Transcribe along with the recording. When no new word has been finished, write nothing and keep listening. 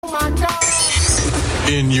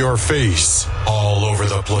In your face, all over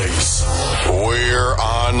the place. We're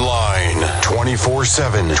online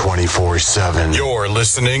 24/7. 24/7. You're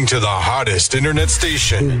listening to the hottest internet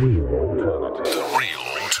station. The real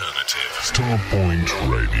alternative. Starpoint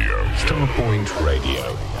Radio. Starpoint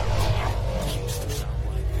Radio.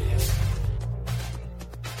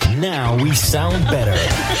 Now we sound better.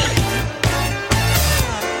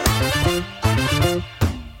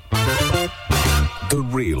 The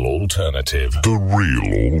real alternative. The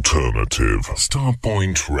real alternative.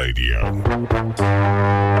 Starpoint Radio.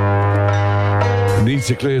 Need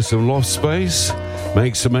to clear some loft space?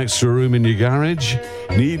 Make some extra room in your garage?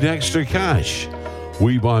 Need extra cash?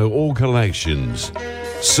 We buy all collections.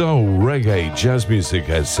 Soul, reggae, jazz music,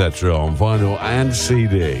 etc. on vinyl and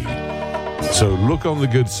CD. So look on the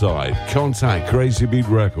good side. Contact Crazy Beat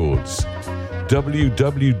Records.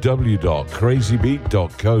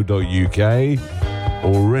 www.crazybeat.co.uk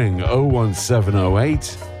or ring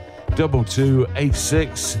 01708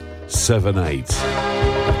 228678.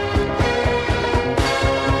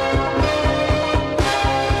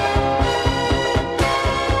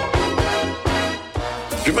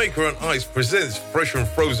 Jamaica on Ice presents Fresh and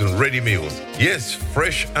Frozen Ready Meals. Yes,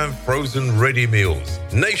 fresh and frozen ready meals.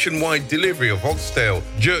 Nationwide delivery of oxtail,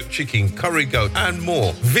 jerk chicken, curry goat, and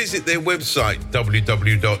more. Visit their website,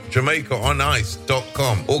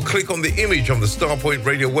 www.jamaicanice.com, or click on the image on the Starpoint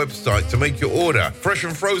Radio website to make your order. Fresh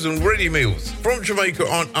and frozen ready meals from Jamaica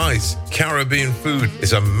on Ice. Caribbean food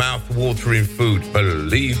is a mouth-watering food.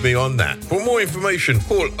 Believe me on that. For more information,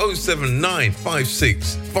 call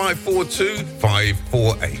 07956 542 548.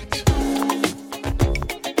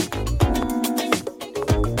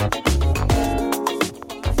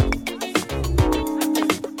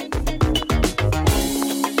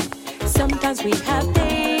 Sometimes we have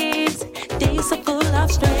days so full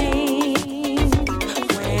of strain.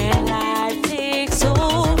 When life takes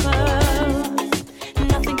over,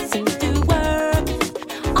 nothing seems to work.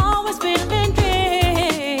 Always feeling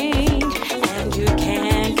pain, and you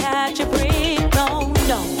can't catch a break.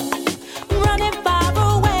 No, running far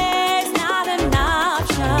away.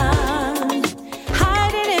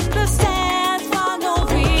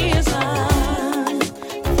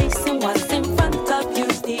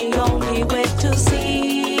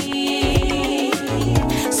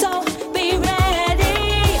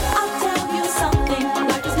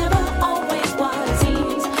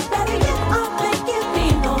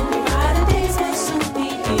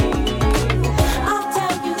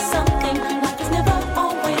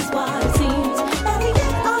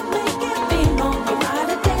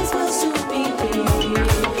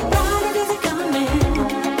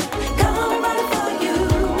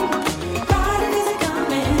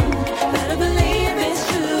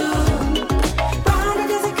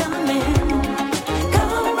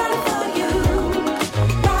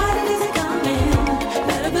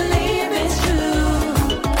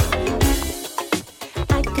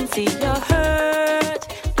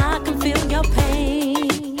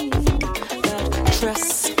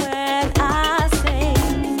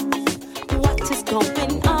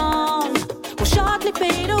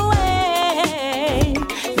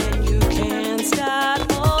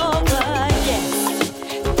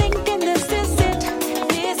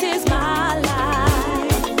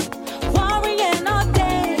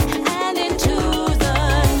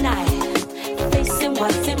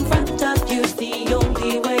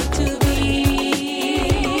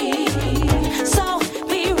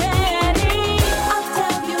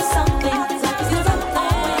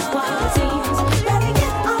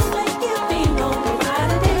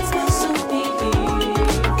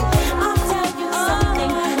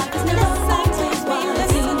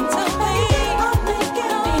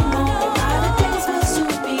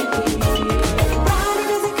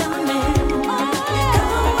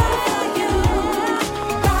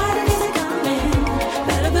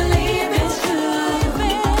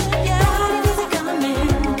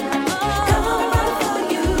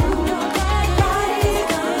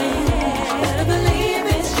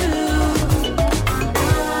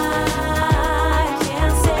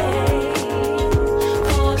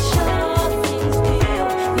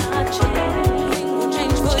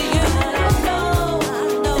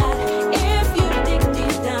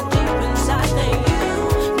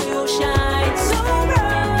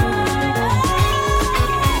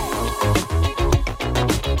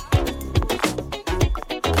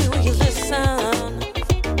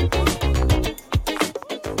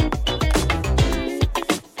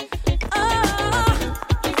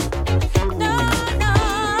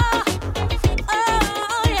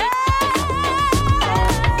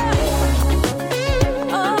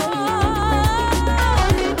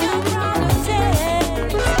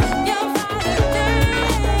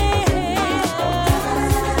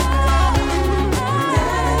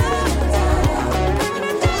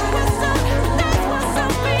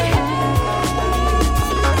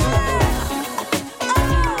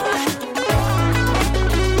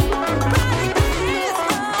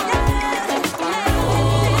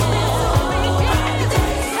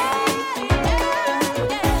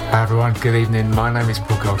 Good evening, my name is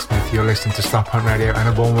Paul Goldsmith. You're listening to Starpoint Radio, and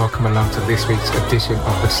a warm welcome along to this week's edition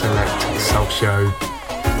of the Select Soul Show.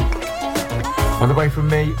 On the way from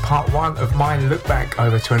me, part one of my look back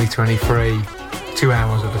over 2023. 2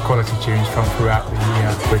 hours of the quality tunes from throughout the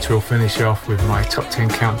year, which will finish off with my top 10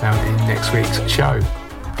 countdown in next week's show.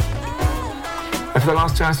 And for the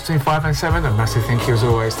last 2 hours between 5 and 7, a massive thank you as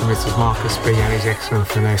always to Mr. Marcus B and his excellent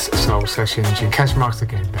Finesse Soul Sessions. You can catch Marcus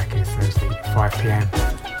again back in Thursday, 5 p.m.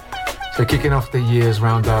 So kicking off the year's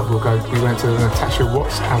roundup, we went to Natasha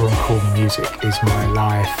Watts' album called Music Is My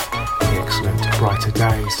Life, the excellent Brighter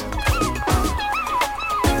Days.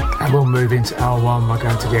 And we'll move into L1 by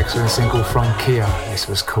going to the excellent single from Kia. This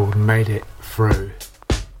was called Made It Through.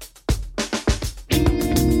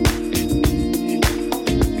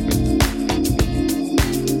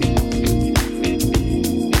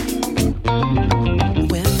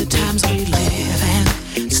 When the times we live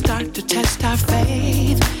in start to test our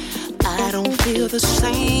faith, I don't feel the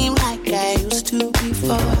same like I used to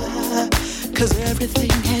before, 'cause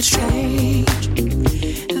everything has changed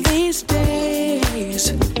these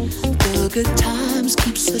days. The good times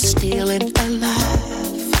keeps us still and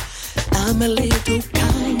alive. I'm a little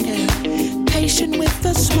kinder, patient with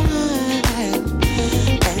a smile,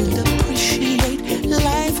 and appreciate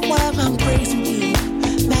life while I'm praising you.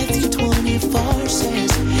 Matthew 24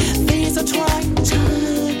 says these are trying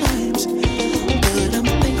times, but I'm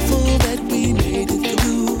thankful that we made it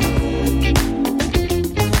through.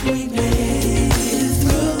 We made it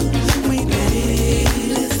through. We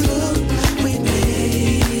made it through. We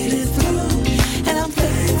made it through. And I'm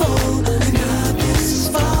thankful we got this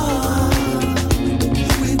far.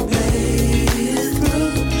 We made it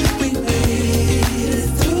through. We made it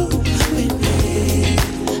through. We made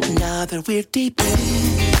it. Now that we're deep in,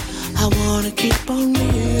 I wanna keep on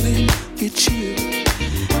living with you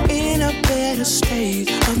in a better state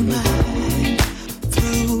of mind.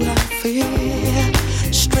 Through our fear,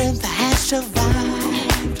 strength has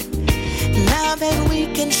survived. Now that we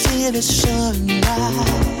can see the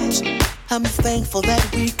sunrise, I'm thankful that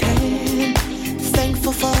we can.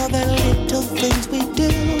 Thankful for the little things we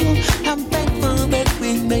do. I'm thankful that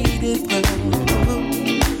we made it through.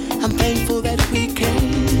 I'm thankful that we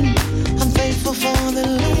can. I'm thankful for the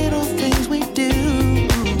little things we do.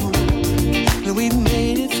 We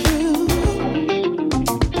made it through.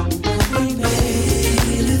 We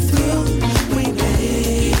made it through. We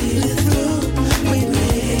made it through. We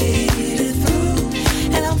made it through.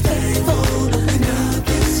 And I'm thankful we got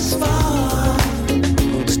this far.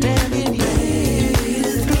 Standing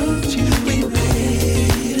here through. We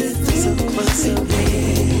made it through. So close to me.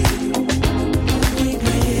 We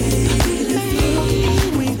made it through.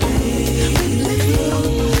 We made it through.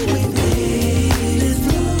 We made it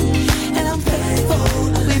through. And I'm thankful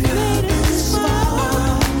we made it this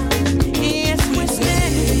far. Yes, we're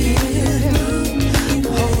standing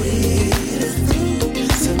holding it through.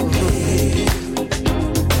 So good.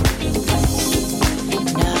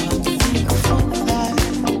 Now I'm thankful that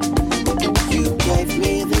you gave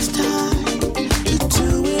me this time to do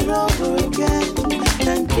it over again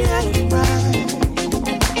and get it right.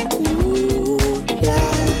 Ooh,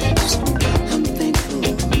 yes, I'm thankful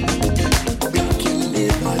we can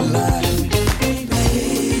live my life. We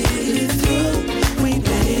made it through. We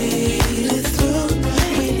made it through.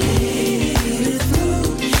 We made it through.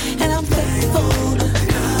 And I'm thankful we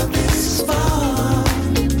got this far.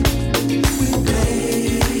 We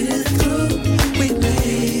made it through. We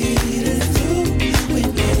made it through. We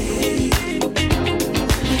made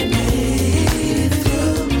it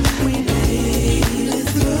through. We made it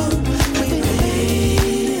through. We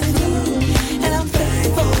made it through. And I'm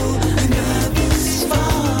thankful we got this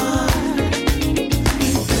far. We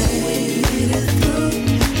made it through.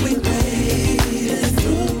 We made it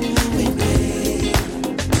through. We made it.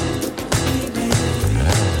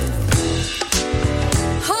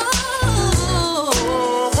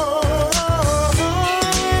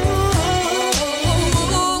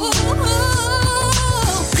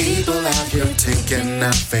 People out here taking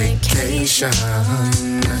a vacation.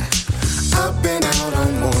 I've been out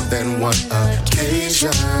on more than one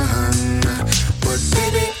occasion. But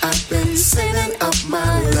baby, I've been saving up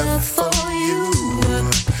my love for you.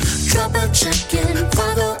 Drop a check-in,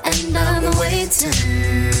 follow, and I'm waiting.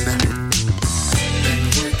 Been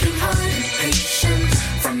working hard and patient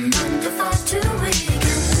from 9 to 5 to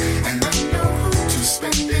weekend, and I know who to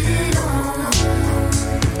spend it on.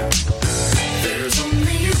 There's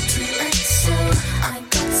only you to excel. I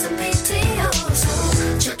got some PTO, so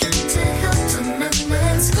check into Hilton and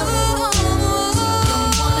let's go.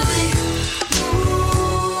 Don't wanna be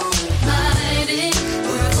moonlighting.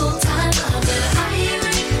 We're full-time, I'll get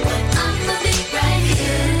hiring, but I'm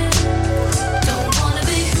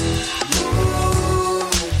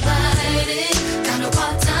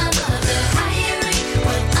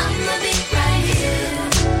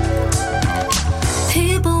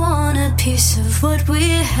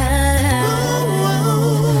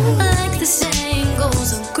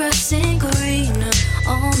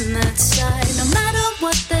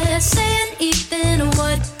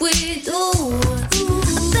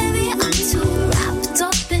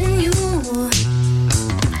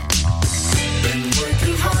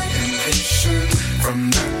from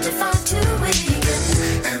 9 to 5 to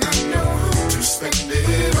weekend, and I know who to spend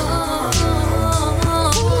it on.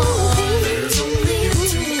 There's only you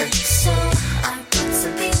to XO, I got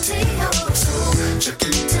some PTO, so check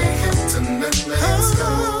into Hilton and let's go.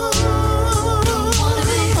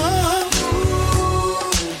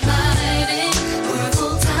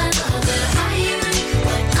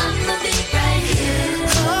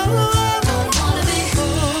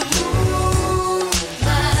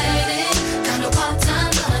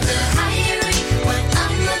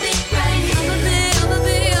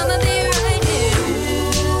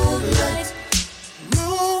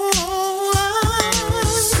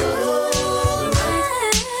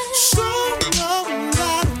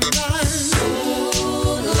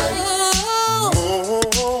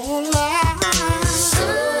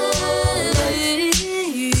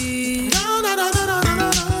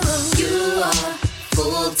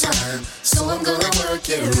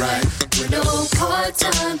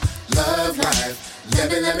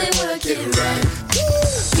 Let me work it right.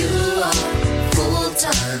 You are full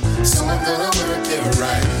time, so I'm gonna work it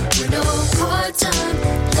right. With no part time,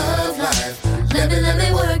 love life. Let me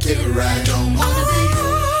work it right. Don't wanna be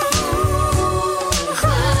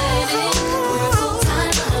riding with a full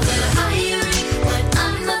time other hiring, but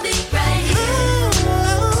I'ma be right here.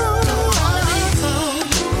 Don't wanna be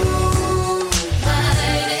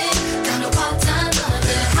riding, got no part time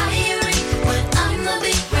other hiring, but I'ma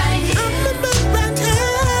be right here.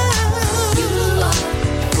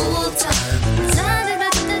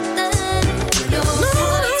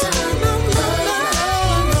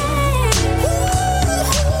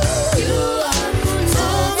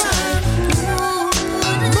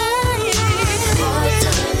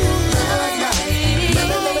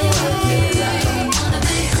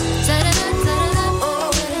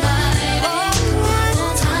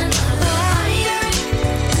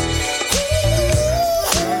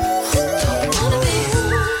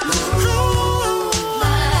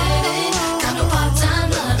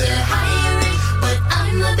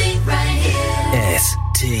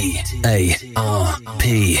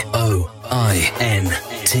 ARPOINT.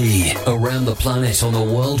 Around the planet on the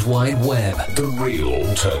World Wide Web. The real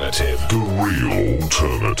alternative. The real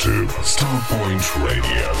alternative. Starpoint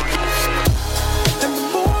Radio. And the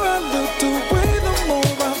more I looked away, the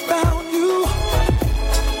more I found you.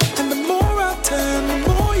 And the more I turned, the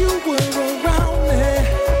more you were around me.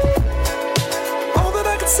 All that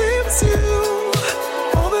I could see was you.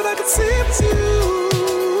 All that I could see was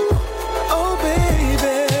you. Oh,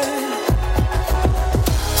 baby.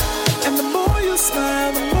 And the more you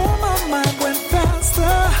smiled, the more my mind went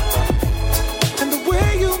faster. And the way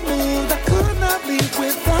you moved, I could not leave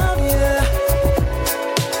without you.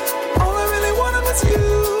 All I really wanted was you.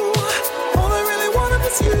 All I really wanted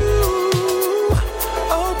was you.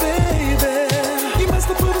 Oh, baby. You must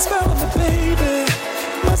have put a spell on me, baby.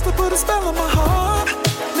 Must have put a spell on my heart.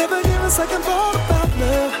 Never gave a second thought about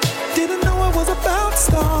love. Didn't know I was about to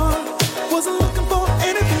start. Wasn't looking for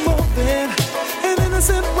anything more than an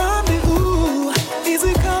innocent rendezvous.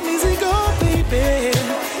 Easy come, easy go, baby.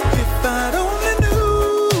 If I'd only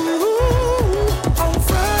knew. On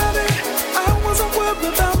Friday, I wasn't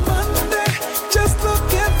worried about Monday. Just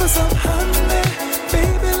looking for some honey.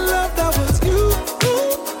 Baby, love, that was you.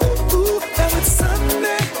 Now it's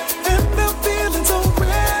Sunday, and I'm feeling so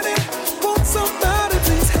ready. Won't somebody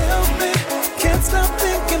please help me? Can't stop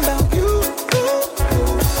thinking about you.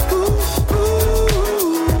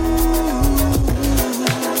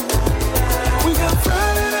 We got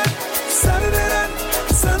Friday night, Saturday night,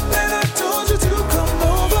 Sunday night. Told you to come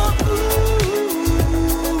over.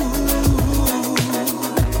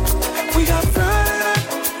 We got Friday night,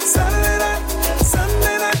 Saturday night,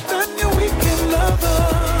 Sunday night. Done your weekend lover.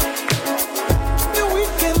 Your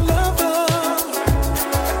weekend lover.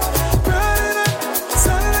 Friday night,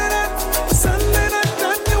 Saturday night, Sunday night.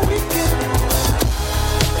 Done your weekend.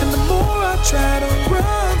 And the more I try to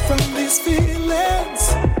run from these feelings,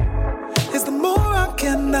 is the more I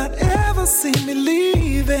cannot ever see me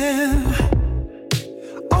leaving.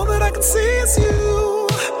 All that I can see is you.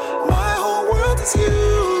 My whole world is you.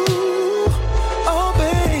 Oh,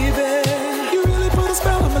 baby. You really put a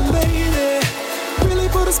spell on me, lady. Really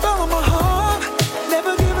put a spell on my heart.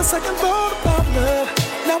 Never give a second thought about love.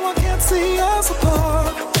 Now I can't see us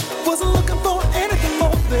apart. Wasn't looking for anything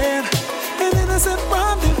more than an innocent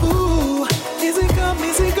rendezvous. Easy come,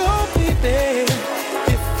 easy go, baby.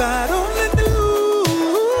 If I'd only knew.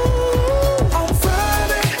 On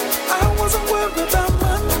Friday, I wasn't worried about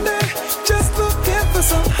Monday. Just looking for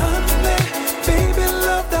some honey. Baby,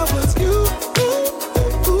 love, that was you.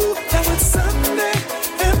 Now it's Sunday,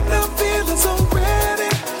 and I'm feeling so ready.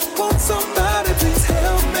 Won't somebody please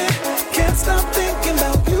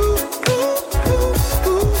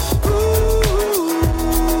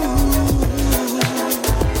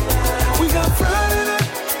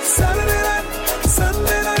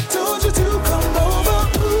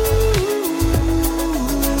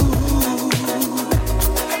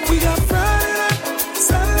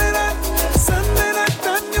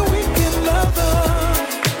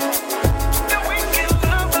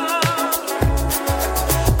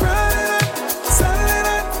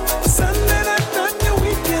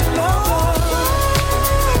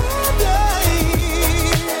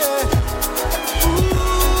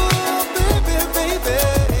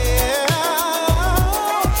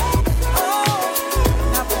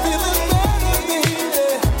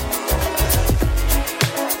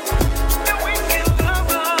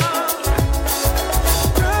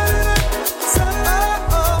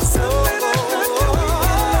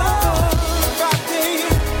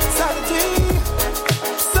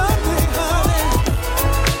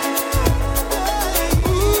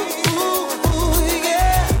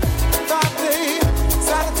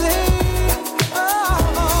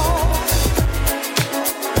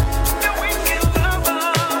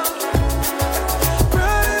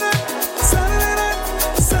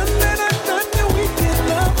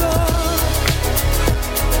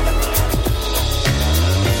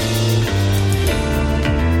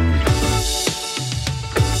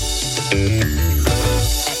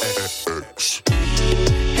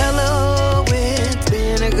Hello, it's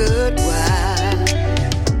been a good while.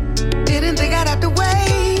 Didn't think I'd have to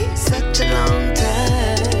wait such a long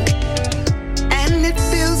time. And it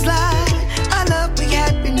feels like our love we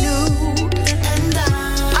had renewed. And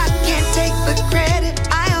I can't take the credit,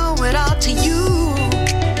 I owe it all to you.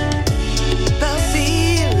 The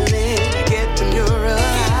feeling I get from your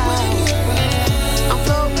eyes. I'm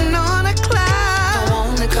floating on a cloud, I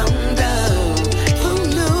wanna come down. Who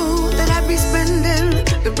knew that I'd be spending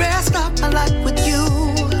the rest of my life with you?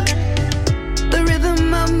 The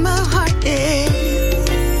rhythm of my heart is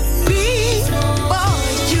beat for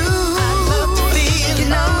you. I love to feel, you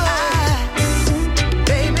know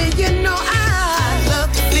baby, you know I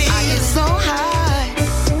love to feel. I get so high,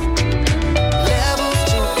 levels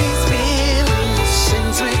to these feelings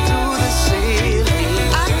sends me through the ceiling.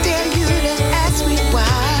 I dare you to ask me why,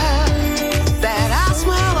 that I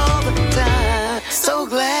smile all the time. So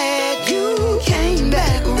glad you came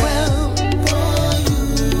back around.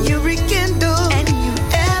 You rekindle and you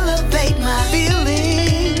elevate my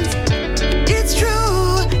feelings. It's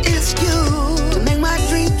true, it's you to make my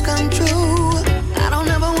dreams come true. I don't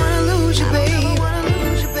ever wanna lose you, babe.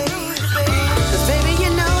 'Cause baby, you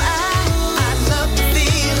know I love to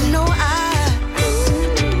feel. No,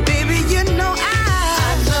 baby, you know I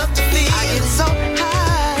love to feel. I get so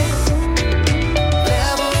high,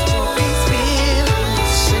 levels to these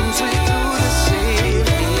feelings sends me through the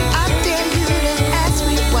ceiling. I dare you to ask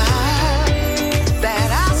me why, that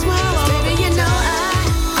I smile. Baby, you know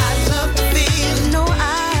I love to feel. No,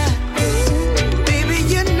 baby,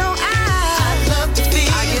 you know I love to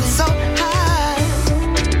feel. I get so high,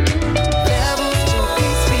 levels to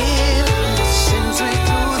these feelings sends me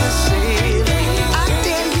through the ceiling. I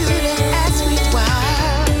dare you to ask me why,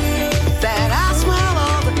 that I smile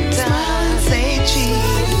all the time. Say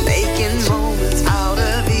cheese, making moments out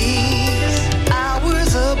of these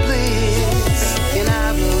hours of bliss. And I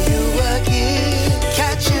blow you a kiss,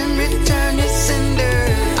 catch and return your sender.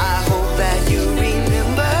 I hope that you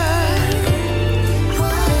remember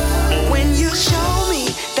when you show me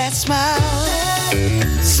that smile.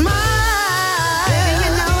 Smile. Baby,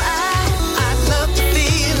 you know I love to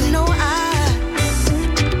feel. No,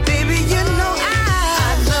 baby, you know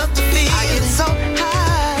I love to feel. I get so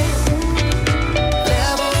high,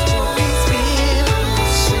 levels to these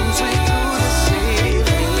feelings sends me through the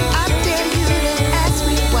ceiling. I dare you to ask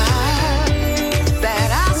me why, that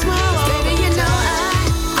I smile. Baby, you know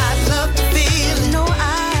I love to feel. No,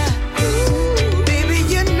 baby,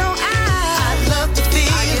 you know I love to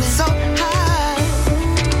feel. I get so high,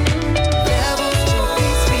 levels to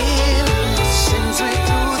these feelings sends me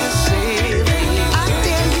through the ceiling. I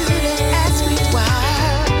dare you to ask me why,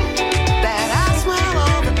 that I smile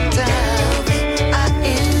all the time. I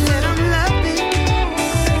end that I'm loving,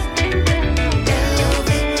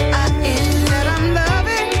 I end that I'm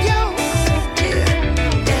loving you.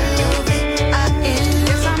 I end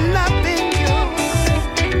yes I'm loving you.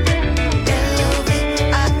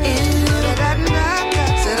 I end that I'm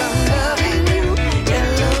said I'm loving you.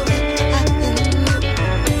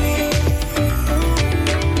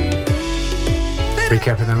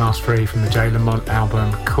 Recapping the last three from the Jay Lamont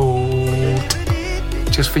album called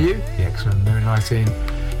Just For You, the excellent Moonlighting.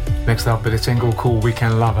 Next up with a single called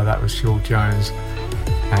Weekend Lover, that was Shaw Jones.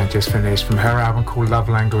 And just finished from her album called Love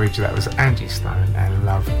Language, that was Angie Stone and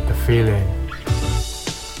Love The Feeling.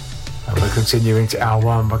 And we're continuing to hour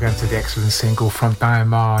one, we're going to the excellent single from Diane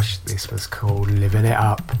Marsh. This was called Living It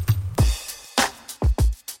Up.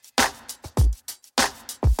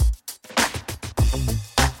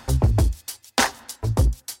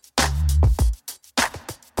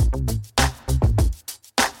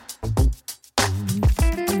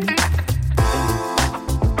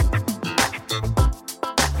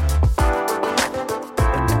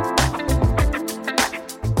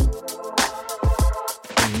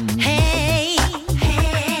 Hey,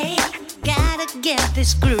 gotta get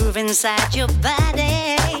this groove inside your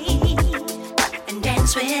body and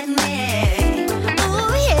dance with me.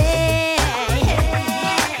 Oh yeah,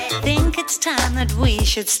 think it's time that we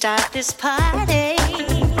should start this party.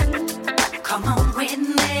 Come on with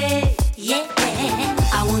me, yeah.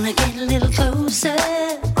 I wanna get a little closer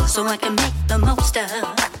so I can make the most of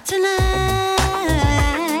tonight.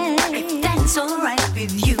 If that's alright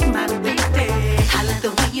with you, my baby. I like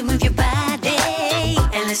the way you move your body,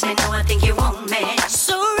 and let's say no, I think you want me.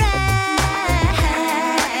 So right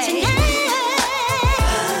tonight,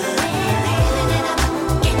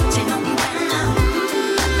 getting on down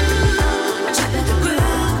to the groove.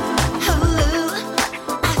 Ooh,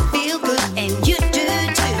 I feel good, and you do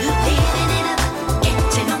too.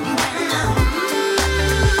 Getting on down.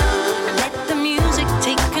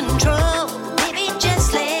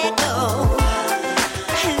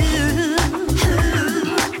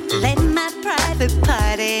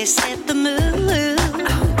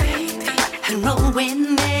 roll with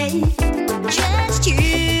me. Just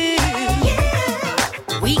you.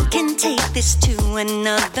 We can take this to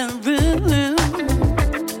another room.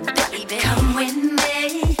 Baby, come with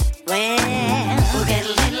me. Well, we'll get a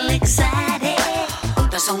little excited.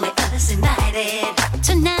 There's only us invited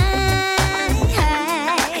tonight.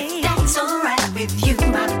 If that's alright with you,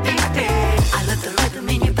 my baby. I love the rhythm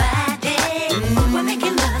in your body. We're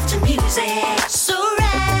making love to music. So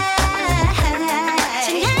right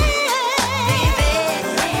tonight, baby.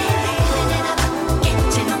 Living it up,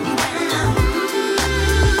 getting on down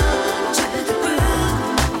to the groove.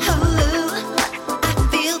 Oh, I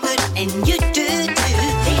feel good and you do too.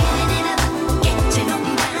 Living it up, getting on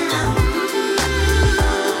down.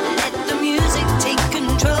 Let the music take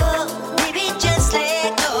control, baby. Just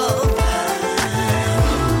let go.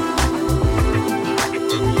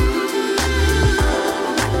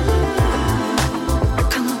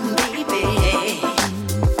 Come on, baby.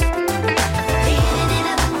 Living it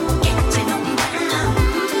up, getting on down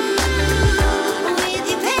with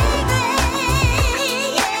you, baby.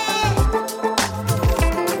 Yeah.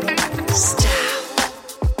 Stop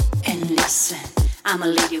and listen. I'm a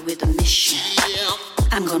lady with a mission.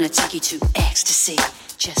 I'm gonna take you to ecstasy.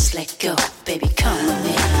 Just let go, baby. Come with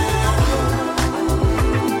me.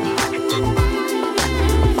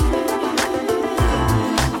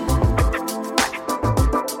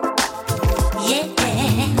 Yeah,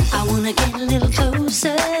 I wanna get a little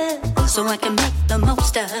closer so I can make the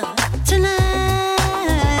most of tonight.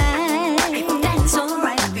 If that's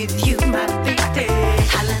alright with you, my baby.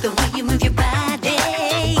 I love the way you move your body,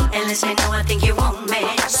 and let's say no, I think you want me.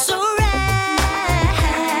 So right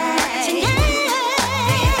tonight,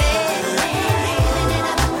 baby. Living it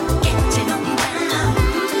up, getting on down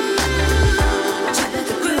to the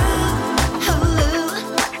groove. Oh,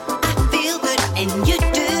 I feel good and you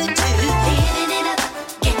do too. Living it up,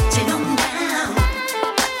 getting on down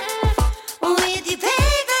with you,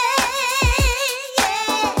 baby.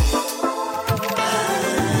 Yeah.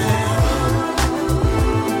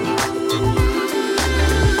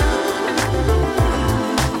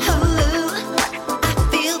 Oh, I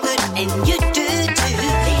feel good and you do too.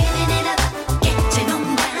 Living it up, getting on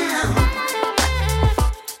down.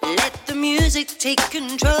 Let the music take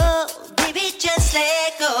control, baby. Just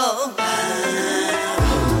let go.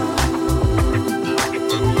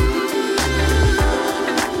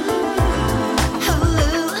 Oh,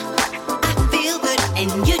 I feel good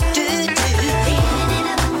and you do too. Living it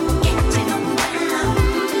up, getting on down,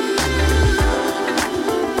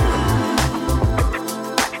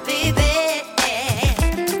 baby.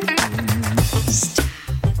 Stop.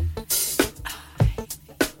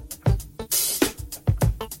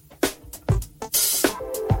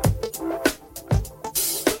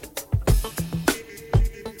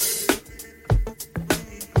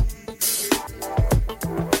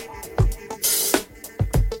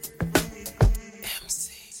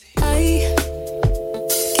 I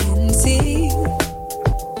can see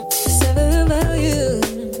something about you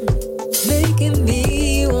making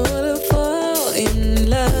me wanna fall in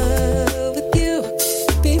love with you,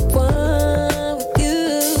 be one with you.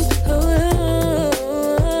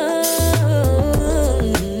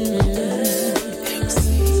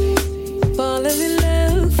 Falling in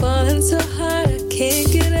love, falling so hard I can't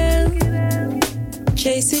get out.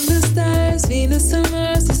 Chasing the stars, Venus and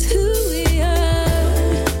Mars is who we are.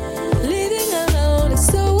 Living alone is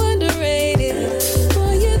so underrated.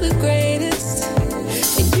 Boy, you're the greatest,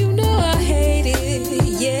 and you know I hate it.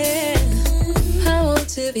 Yeah, I want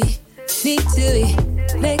to be, need to be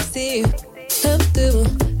next to you, comfortable.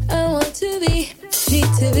 I want to be,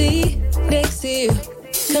 need to be next to you,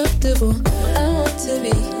 comfortable. I want to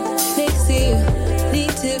be next to you,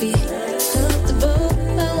 need to be comfortable.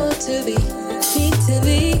 I want to be, need to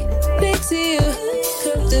be next to you,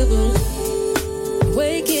 comfortable.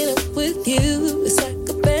 Waking up with you is like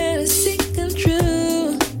a fantasy come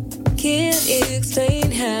true. Can't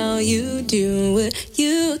explain how you do what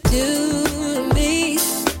you do to me.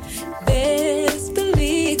 Best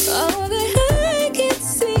believe all that I can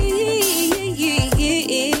see.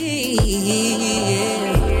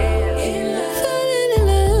 Falling in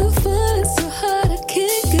love, falling so hard I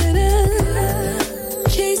can't get out.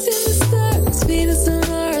 Chasing the stars, Venus and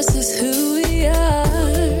Mars is who we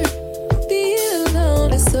are. Being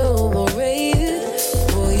alone is so overrated.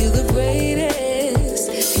 Boy, you're the greatest,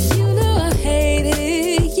 and you know I hate it.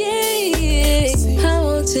 Yeah, I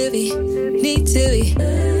want to be, need to be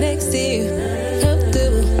next to you,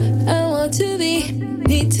 comfortable. I want to be,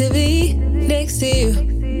 need to be next to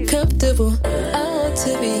you, comfortable. I want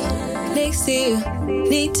to be next to you,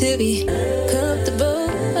 need to be comfortable.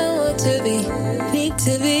 I want to be, need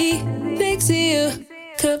to be next to you.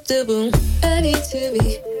 comfortable. I need to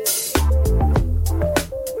be.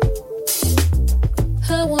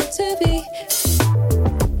 I want to be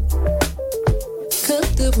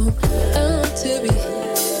comfortable. I want to be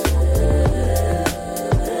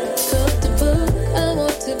comfortable. I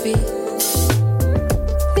want to be.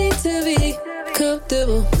 Need to be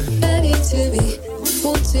comfortable. I need to be.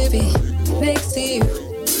 Want to be next to you.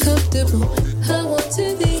 Comfortable. I want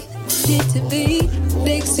to be. Need to be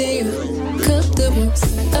next to you. Comfortable.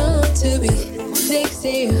 I want to be next to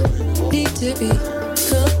you. Need to be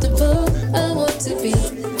comfortable. I want to be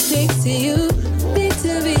next to you. Need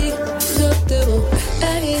to be comfortable.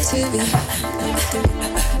 I need to be.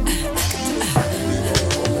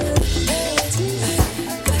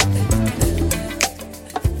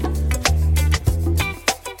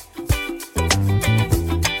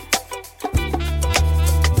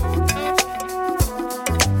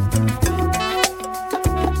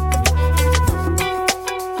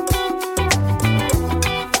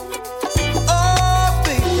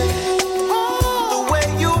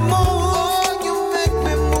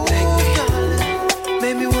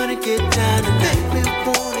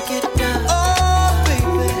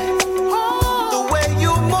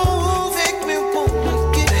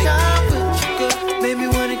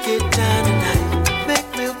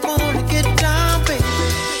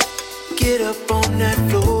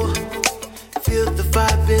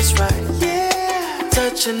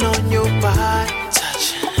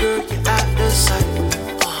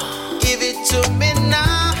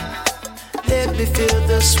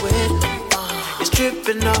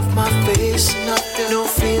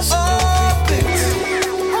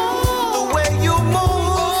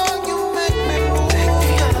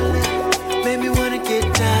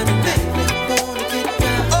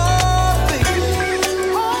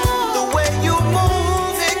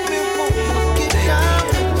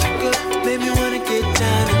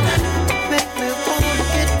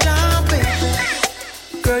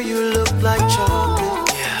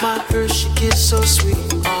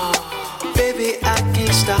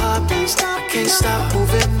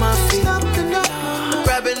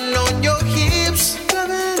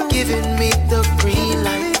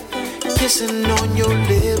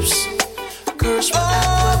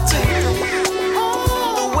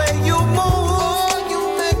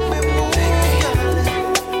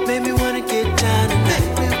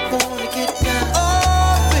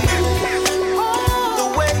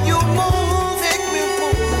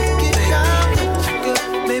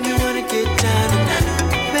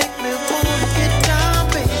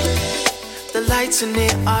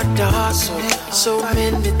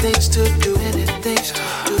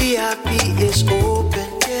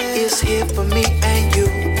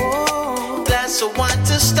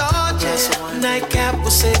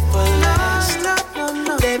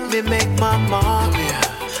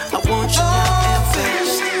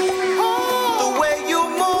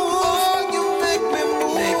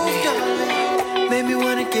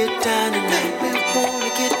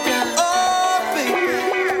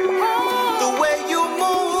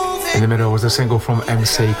 In the middle was a single from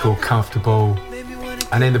MC called Comfortable,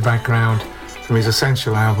 and in the background from his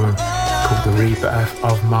Essential album called The Rebirth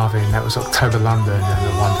of Marvin. That was October London and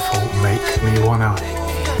the wonderful Make Me Wanna.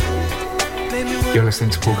 You're listening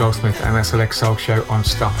to Paul Goldsmith and the Select Soul Show on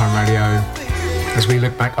Starpoint Radio as we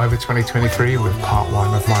look back over 2023 with part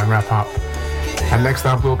one of my wrap-up. And next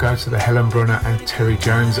up we'll go to the Helen Brunner and Terry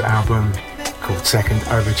Jones album called Second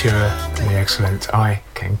Overture and the excellent I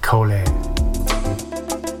Can Call It.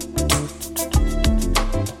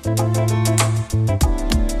 Oh,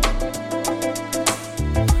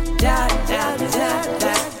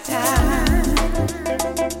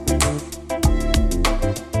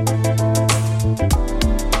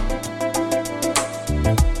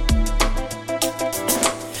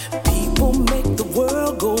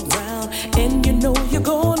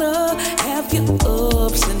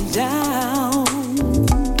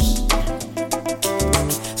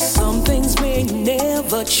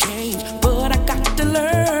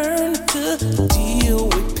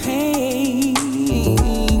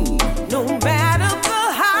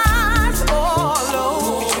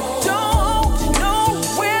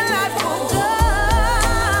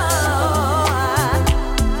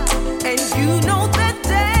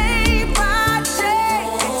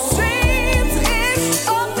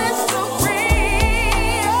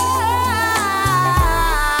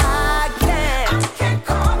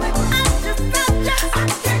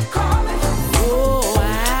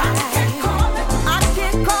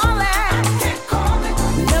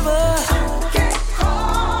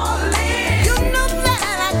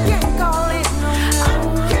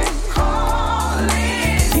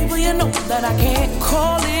 that I can't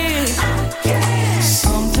call it.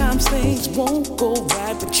 Sometimes things won't go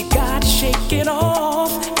right, but you gotta shake it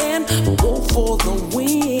off and go for the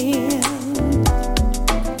win.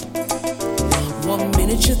 One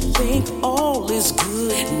minute you think all is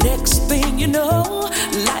good, next thing you know,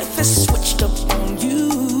 life is switched up on you.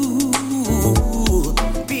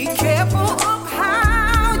 Be careful of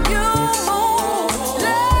how you move,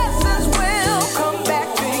 lessons will come back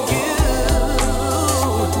to you.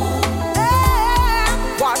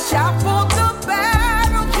 Watch out for the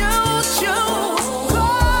battle you choose,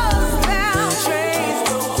 'cause now trains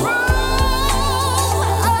will roll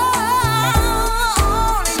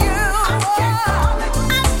on you. I can't call it.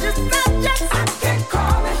 I can't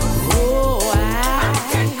call it. Oh, I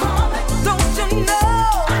can't call it. Don't you know?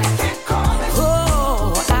 I can't call it.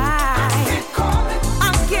 Oh, I can't call it. I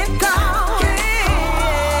can't call it.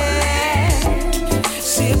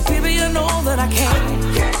 See, baby, you know that I can't.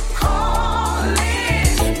 Call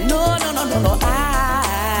it. No, no, no, no, no. I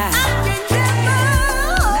can't give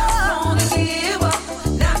up. Not gonna give up.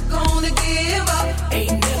 Not gonna give up.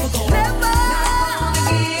 Ain't never gonna. Not gonna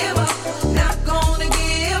give up. Not gonna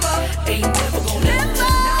give up. Ain't never gonna.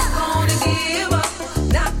 Not gonna give up.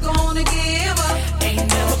 Not gonna give up. Ain't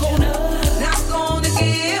never gonna. Not gonna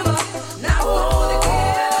give up. Not gonna give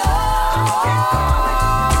up.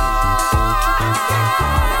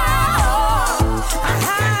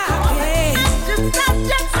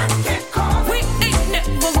 We ain't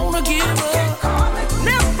never gonna give up.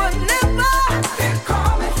 Never, never.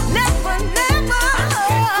 Never, never.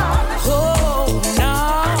 Oh, no.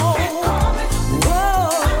 Whoa.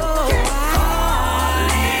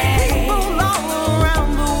 People all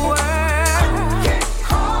around the world.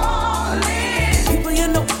 People, you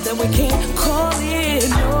know that we can't call it.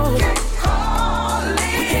 No.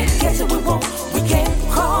 We can't get it, we won't. We can't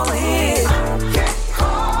call it.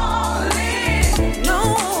 No.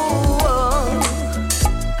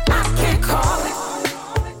 I can't call it.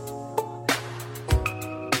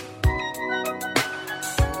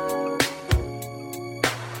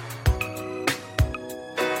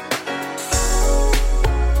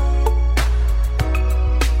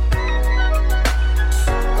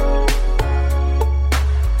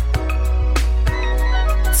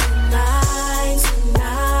 Tonight,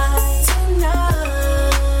 tonight, tonight,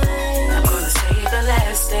 I'm gonna save the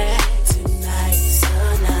last dance. Tonight's the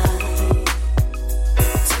night.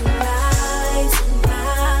 Tonight,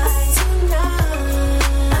 tonight, tonight,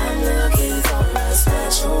 I'm looking for a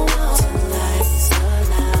special one. Tonight's the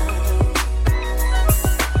night.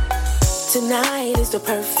 Tonight is the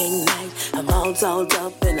perfect night. I'm all dolled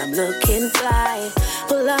up and I'm looking fly.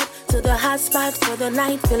 Pull up to the hot spot for the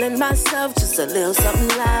night, feeling myself just a little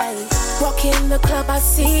something light. Walk in the club, I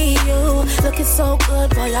see you, looking so good,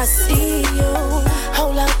 boy, I see you.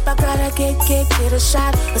 Hold up, I gotta get a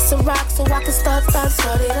shot. It's a rock, so I can start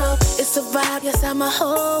it up. It's a vibe, yes, I'm a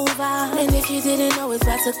whole vibe. And if you didn't know, it's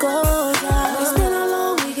about to go down. It's been a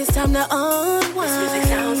long week, it's time to unwind. This music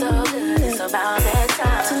sounds so good, it's about that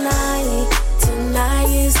time. Tonight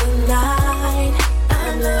is the night.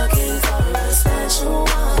 I'm looking for a special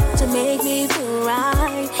one to make me feel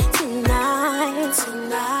right. Tonight,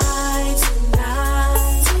 tonight,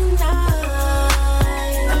 tonight, tonight,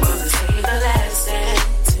 I'm gonna save the last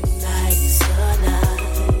dance. Tonight's the night.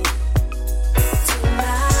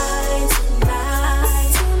 Tonight,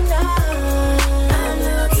 tonight, tonight, I'm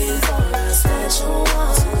looking for a special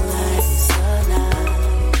one. Tonight's the night.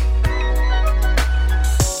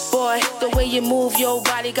 Boy, the way you move your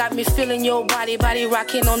body got me feeling your body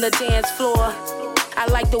rocking on the dance floor. I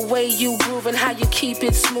like the way you groove and how you keep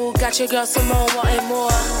it smooth. Got your girl Simone wanting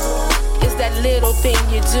more. It's that little thing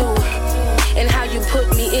you do and how you put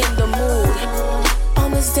me in the mood.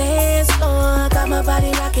 On this dance floor, got my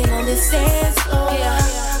body rocking on this dance floor. Yeah,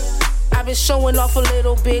 I've been showing off a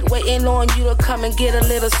little bit, waiting on you to come and get a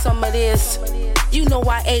little some of this. You know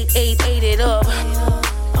I ate it up.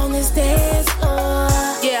 On this dance floor,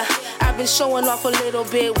 yeah, I've been showing off a little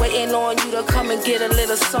bit, waiting on you to come and get a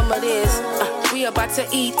little some of this. We about to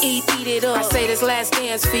eat it up. I say this last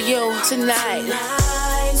dance for you tonight.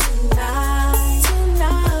 Tonight, tonight,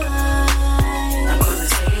 tonight, I'm gonna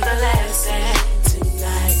save the last dance.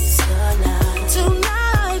 Tonight's the night.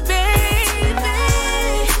 Tonight, baby.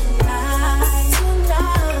 Tonight,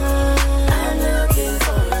 tonight, I'm looking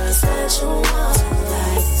for a special one.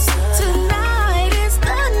 Tonight is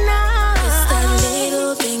the night. It's that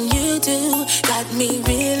little thing you do, got me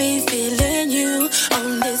really feeling you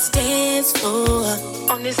on this dance floor.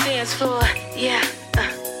 On this dance floor, yeah.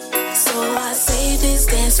 So I save this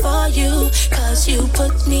dance for you, 'cause you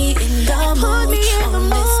put me in the mood. On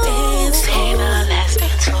this dance floor, the last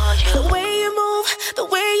dance for you. The way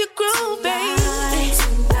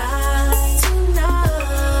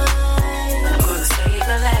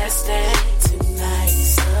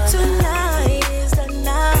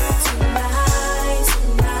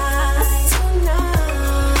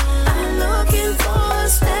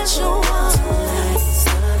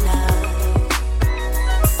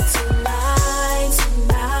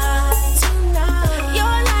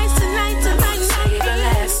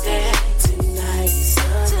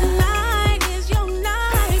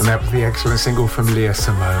And that was the excellent single from Leah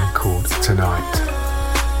Simone called Tonight.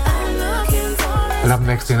 And up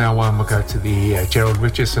next in our one, we'll go to the Gerald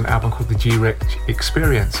Richardson album called The G-Rich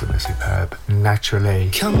Experience, and the superb Naturally.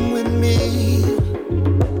 Come with me,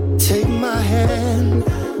 take my hand,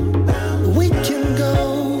 we can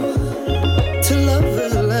go to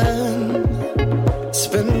Lover's Land,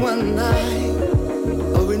 spend one night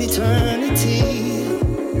or an eternity.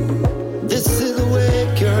 This is the way,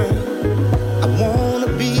 girl, I wanna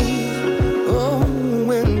be. Oh,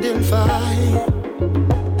 wind and fire,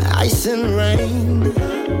 ice and rain,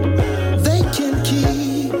 they can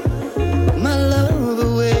keep my love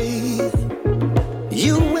away.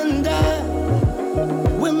 You and I,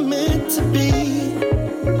 we're meant to be.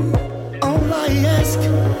 All I ask,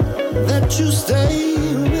 that you stay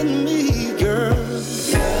with me, girl.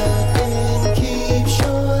 Nothing keeps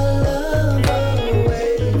your love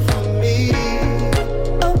away from me.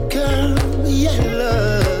 Oh, girl, yeah,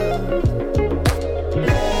 love.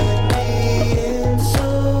 Let me in so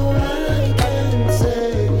I can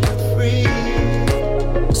set you free,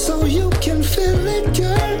 so you can feel it,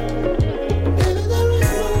 girl. Baby, there is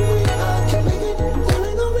no way I can make it. There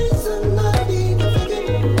ain't no reason I need to make it.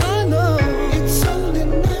 I know it's only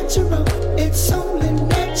natural. It's only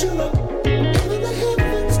natural. Even the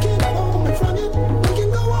heavens can't hold me from you. We can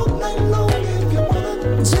go all night long if you wanna.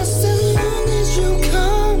 Just as long as you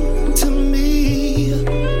come to me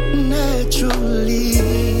naturally.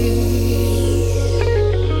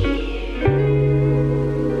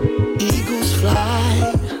 Eagles fly,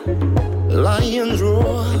 lions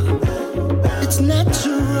roar. It's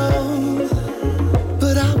natural,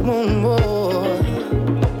 but I want more.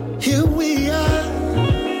 Here we are,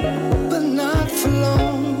 but not for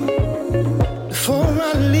long. Before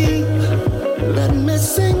I leave, let me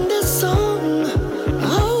sing this song.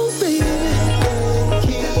 Oh, baby,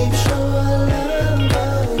 keep your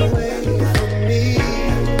love away from me.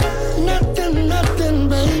 Nothing, nothing,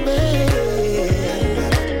 baby.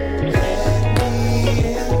 Let me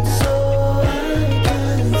in so I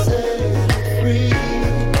can set you free,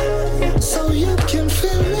 so you can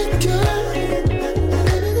feel it, girl.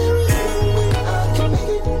 Baby, there is no way I can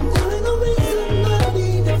make it. There ain't no reason I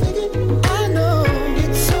need to fake it. I know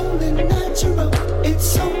it's only natural.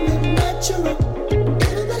 It's only natural.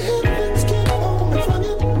 Even the heavens can't hold me from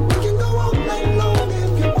you. We can go all night long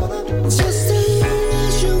if you wanna. Just as long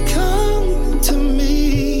as you come to me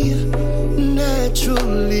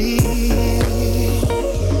naturally.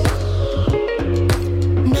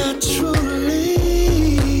 Naturally.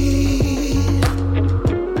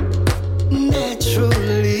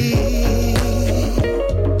 Naturally.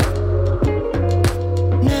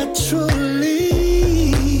 Naturally.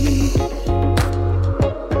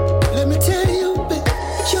 Let me tell you, babe,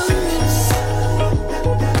 your lips,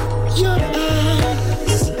 your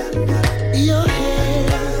eyes, your hair,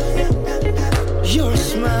 your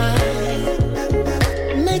smile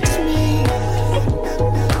makes me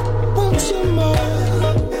want you more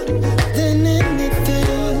than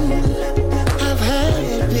anything I've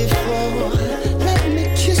had before. Let me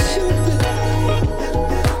kiss you, babe,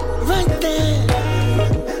 right there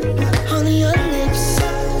on your lips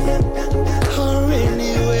or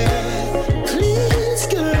anywhere. Please,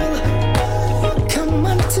 girl, come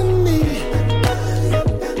on to me.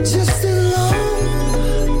 Just as long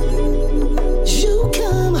as you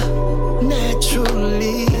come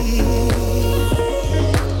naturally.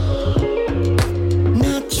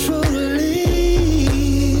 Naturally.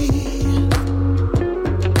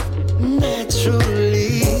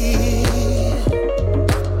 Naturally.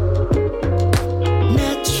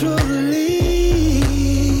 Naturally.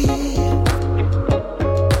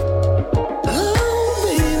 Oh,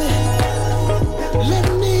 baby, let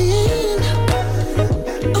me in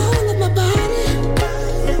all of my body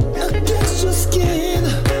against your skin.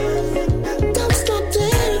 Don't stop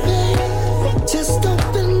there, babe. Just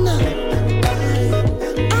open up.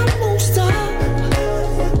 I won't stop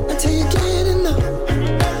until you get enough.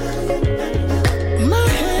 My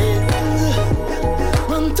hands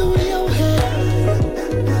run through your hair.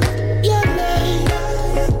 Your name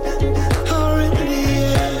are in the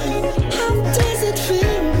air. How does it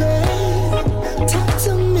feel, babe? Talk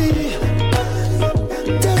to me.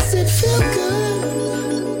 Does it feel good?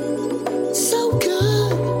 So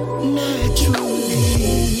good, naturally.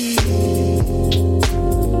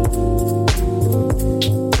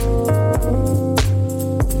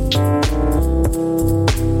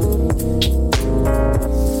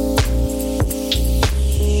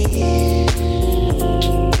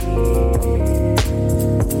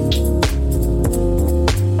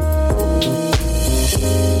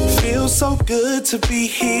 Feels so good to be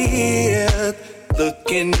here.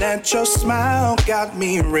 Looking at your smile got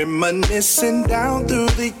me reminiscing down through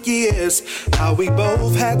the years. How we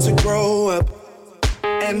both had to grow up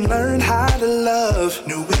and learn how to love.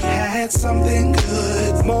 Knew we had something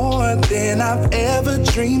good, more than I've ever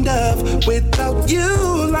dreamed of. Without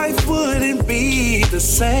you, life wouldn't be the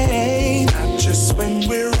same. Not just when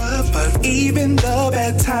we're up, but even the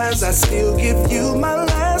bad times, I still give you my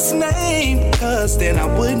last name. Cause then I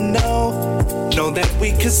would know that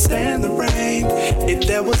we could stand the rain if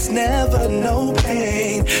there was never no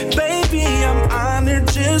pain. Baby, I'm honored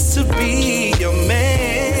just to be your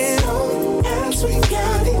man. As we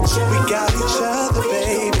got each other,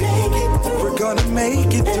 baby. We're gonna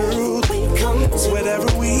make it through whatever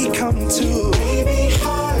we come to. Baby,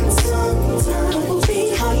 hard sometimes will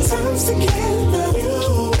be hard times together.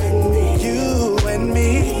 You and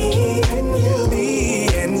me, me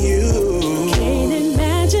and you. Can't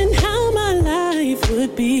imagine how my life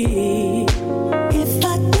would be if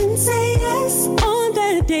I didn't say yes on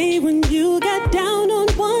that day when you got down on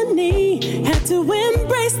one knee. Had to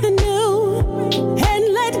embrace the new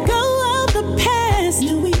and let go of the past.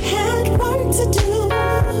 Knew we had work to do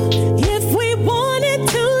if we wanted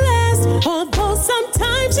to last. Although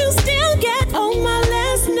sometimes you still get on my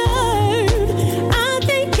last nerve. I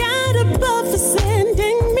thank God above for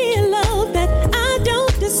sending me a love that I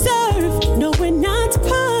don't deserve. No, we're not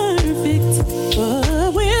perfect,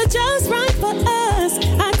 but we're just right for us.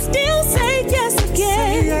 I'd still say yes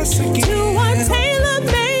again, to our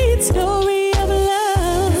tailor-made story of love.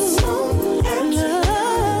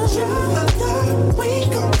 We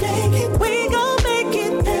gon' make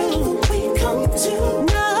it through. We come to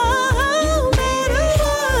no matter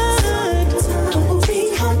what. Will be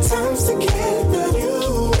hard times together.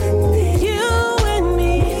 You and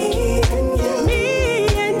me, me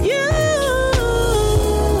and you.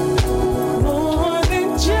 More than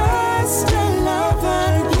just a lover,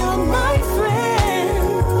 you're my friend.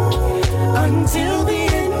 Until the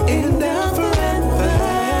end of forever.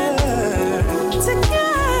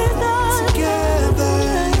 Together,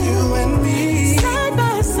 you and me, side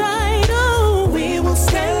by side, oh, we will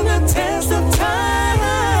stand the test of time.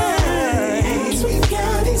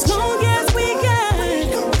 As long as we got,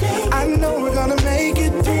 I know we're gonna make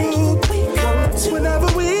it through. Whenever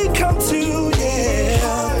we come to, yeah.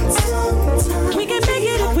 We can make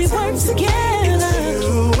it if we work together.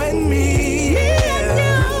 You and me,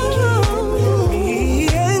 me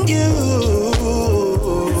and you.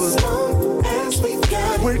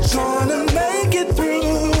 We're gonna make it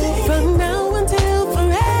through. From now until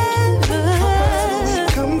forever. We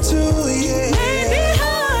come to, yeah. Maybe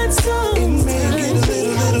hard so. And make it a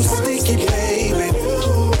little sticky, baby.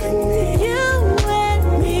 You and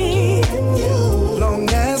me. Long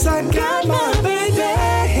as I got my baby,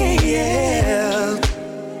 yeah.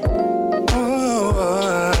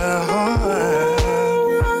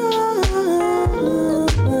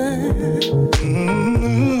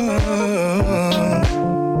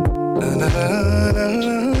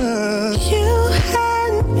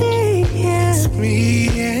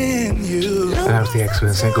 And that was the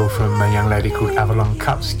excellent single from a young lady called Avalon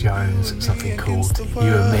Cups Jones, something called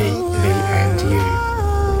You and Me, Me and You.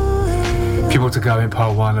 A few more to go in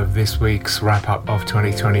part one of this week's wrap-up of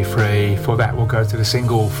 2023. For that, we'll go to the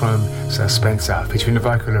single from Sir Spencer, featuring the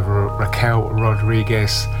vocal of Raquel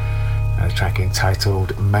Rodriguez, and a track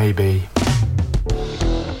entitled Maybe.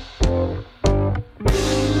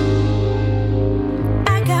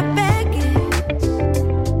 I got baggage,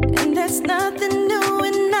 and that's nothing new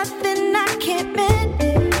and nothing I can't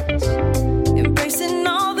manage. Embracing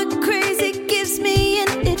all the crazy gives me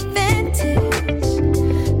an advantage.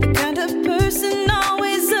 The kind of person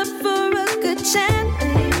always up for a good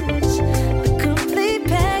challenge. The complete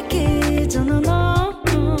package on the long.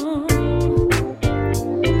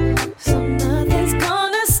 So nothing's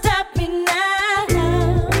gonna stop me now.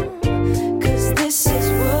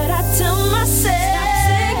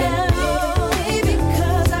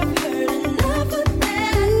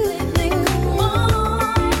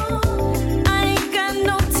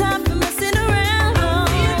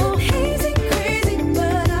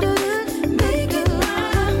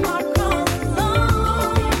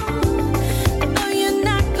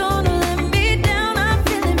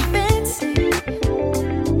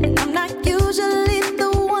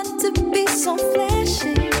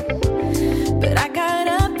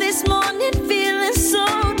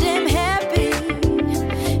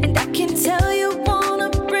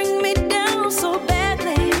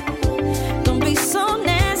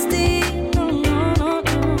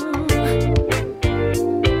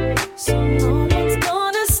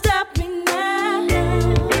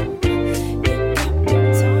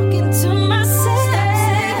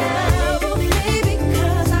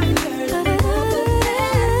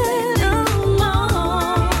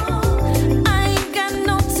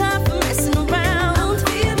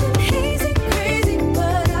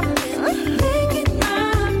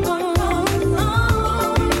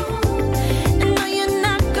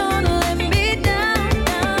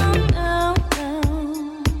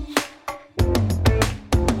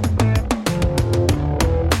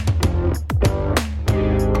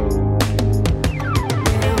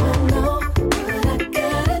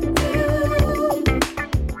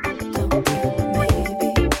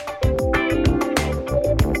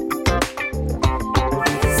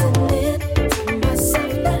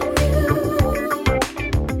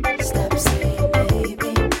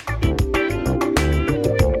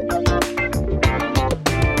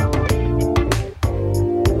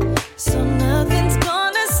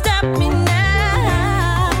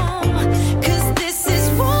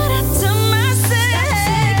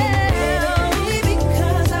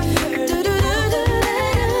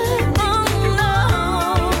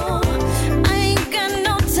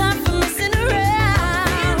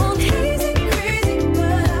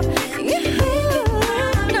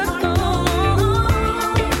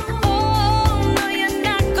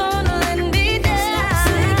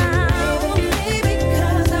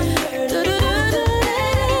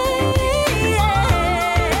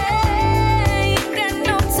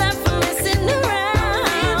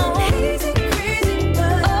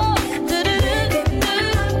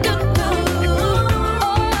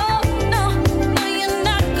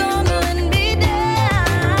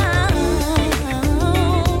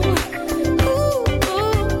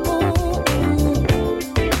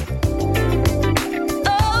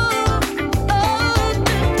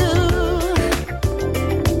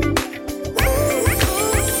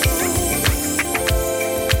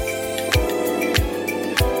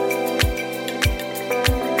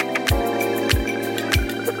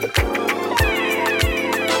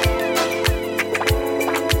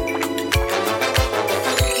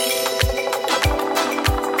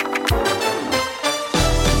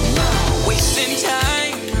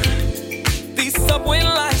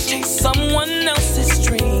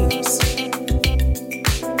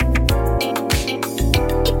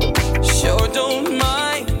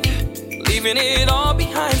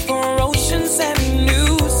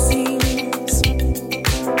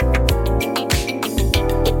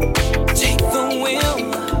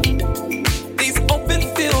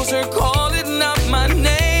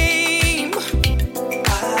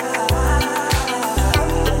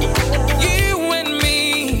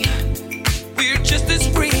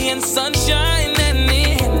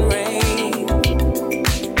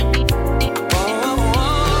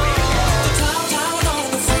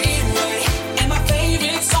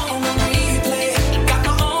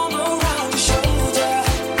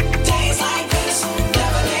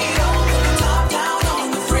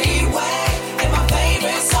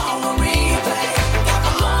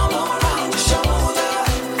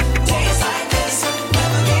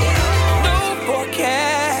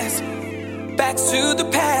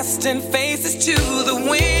 casting faces to the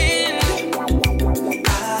wind.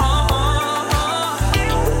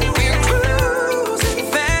 We're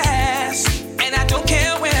cruising fast, and I don't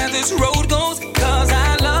care where this road goes, 'cause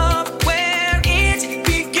I love where it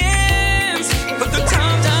begins. Put the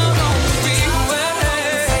top down on the freeway,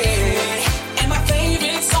 and my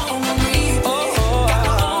favorite song on replay. Got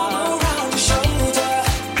my arm around your shoulder.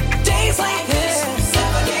 Days like this,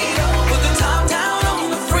 never get old. Put the top down on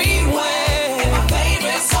the freeway, and my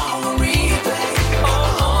favorite song on replay. Got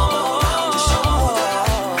my arm around your shoulder.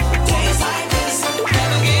 Days like this,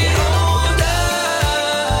 never get older.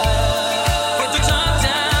 Put the top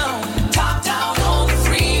down on the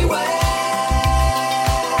freeway.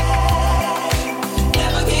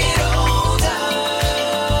 Never get older.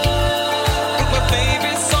 Put my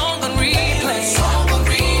favorite song on replay.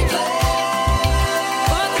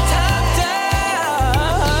 Put the top down.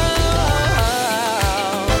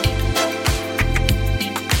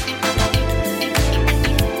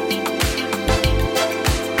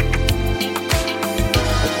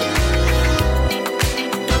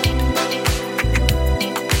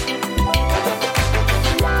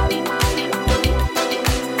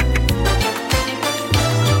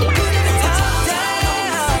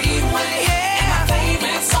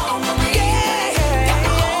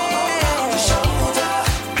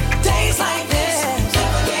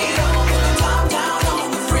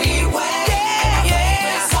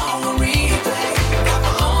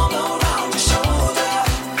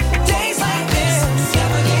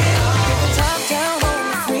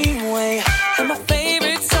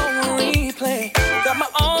 Got my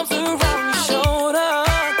arms around your shoulder.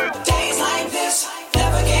 Days like this,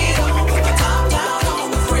 never get old. Put the top down on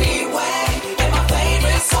the freeway, and my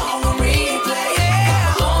favorite song on replay. Got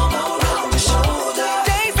my arm around your shoulder.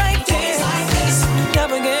 Days like this,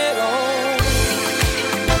 never get old.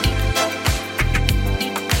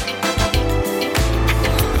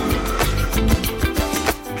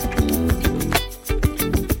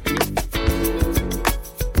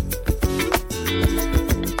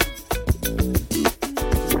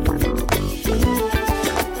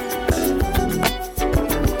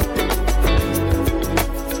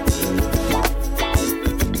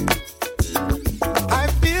 I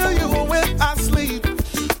feel you when I sleep.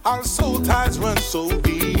 Our soul ties run so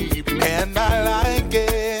deep, and I like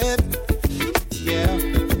it. Yeah.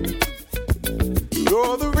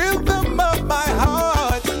 You're the rhythm of my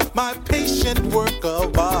heart, my patient work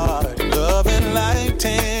of art. Love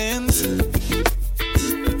enlightens.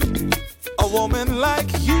 A woman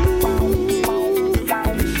like you,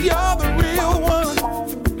 you're the real one.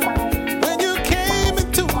 When you came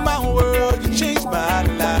into my world, you changed my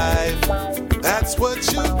life. That's what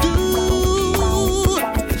you do.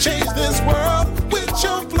 Change this world with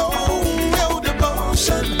your flow, your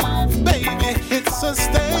devotion. Baby, it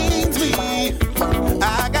sustains me.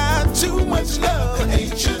 I got too much love to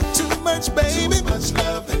hate you. Too much, baby. Too much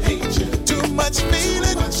love to hate you. Too much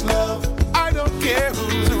feeling. Too much love. I don't care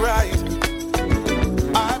who's right.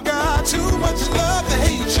 I've got too much love to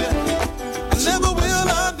hate you. I never will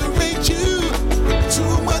underrate you.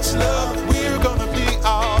 Too much love. We're gonna be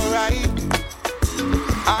alright.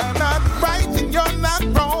 I'm not right and you're not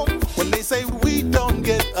wrong. When they say we don't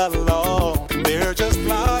get along, they're just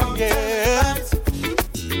lying.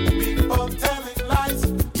 People telling lies.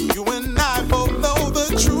 You and I both know the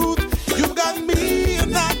truth. You got me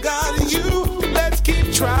and I got you. Let's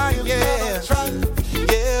keep trying, yeah.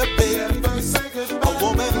 Yeah, baby. A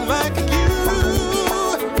woman like you,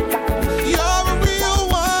 you're a real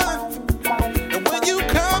one. And when you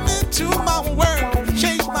come into my world,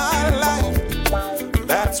 change my life.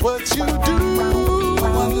 That's what you do.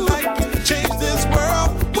 Like change this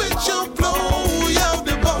world with your flow, your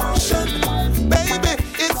devotion. Baby,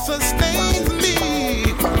 it sustains me.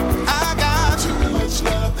 I got too much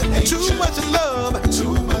love to hate you. Too much love.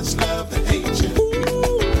 Too much love to hate you.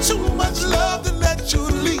 Ooh, too much love to let you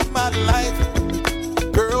leave my life.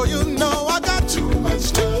 Girl, you know I got too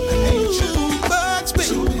much love to hate you.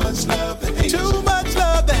 Too much love to hate you. Too much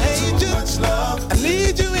love to hate you. Too much love. I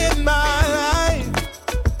need you in my life.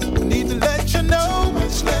 Need to let you know. I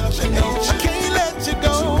can't let you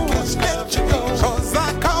go. Cause I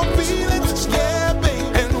can't feel it. Yeah,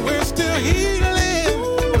 baby. And we're still healing.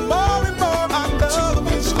 More and more I love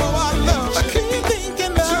you. Oh, I love you. I keep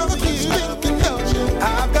thinking of you.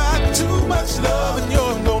 I've got too much love and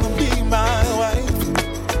you're gonna be my wife.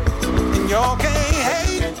 And y'all can't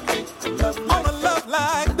hate on a love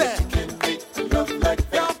like that.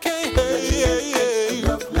 Y'all can't hate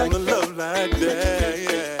on a love like that,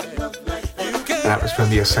 yeah. That was from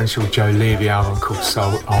the Essential Joe Levy album called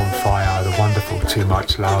Soul on Fire, the wonderful Too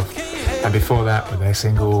Much Love. And before that, with their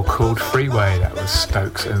single called Freeway, that was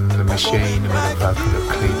Stokes and the Machine with the vocal of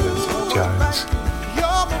Cleveland Jones.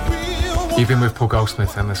 You've been with Paul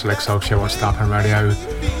Goldsmith and the Select Soul Show on Starpoint Radio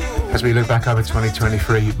as we look back over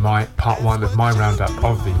 2023, my part one of my roundup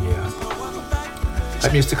of the year.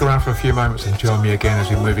 Let me stick around for a few moments and join me again as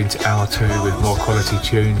we move into hour two with more quality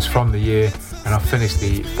tunes from the year, and I'll finish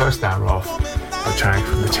the first hour off with a track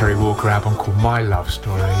from the Terry Walker album called My Love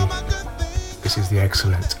Story. This is the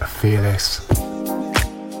excellent Fearless.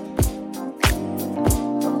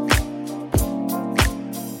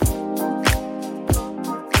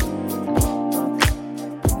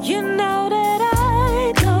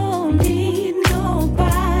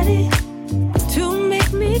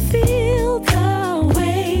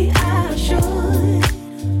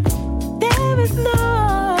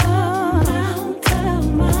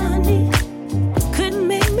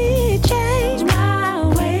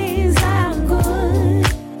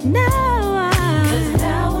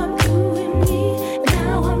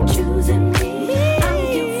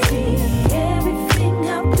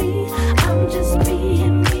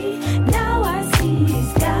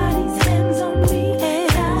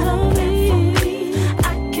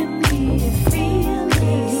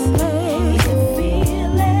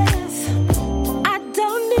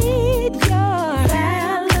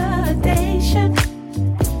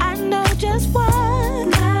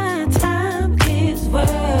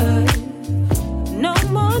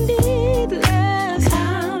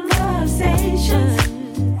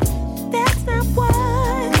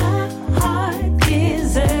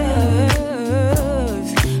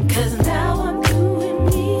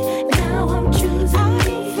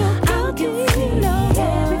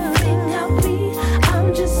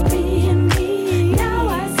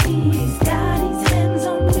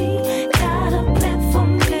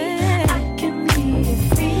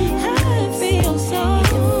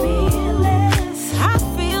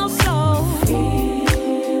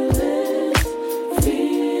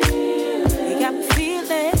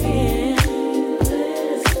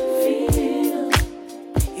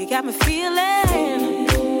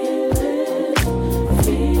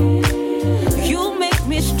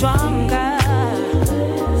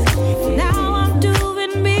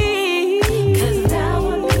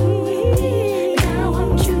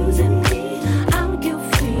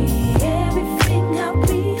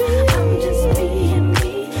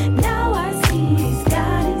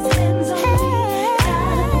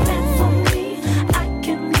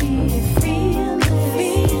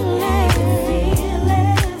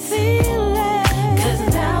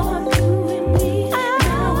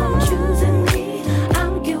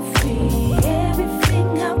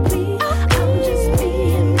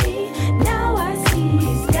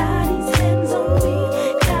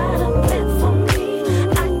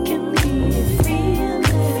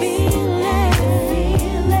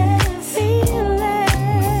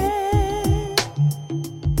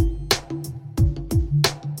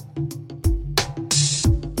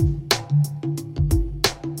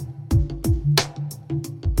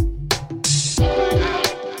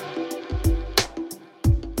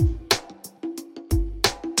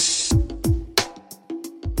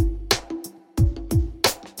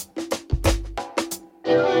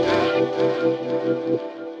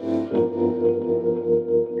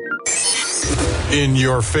 In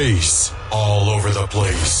your face, all over the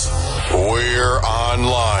place. We're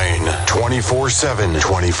online 24/7.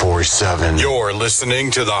 24/7. You're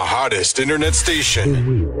listening to the hottest internet station. The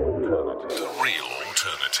real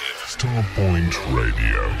alternative. Starpoint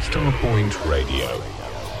Radio. Starpoint Radio.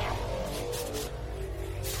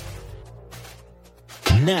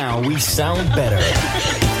 Now we sound better.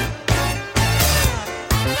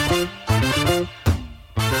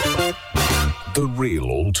 The real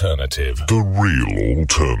alternative. The real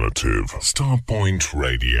alternative. Starpoint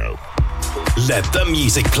Radio. Let the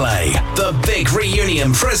music play. The Big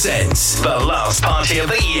Reunion presents the last party of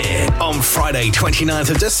the year on Friday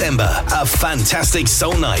 29th of December. A fantastic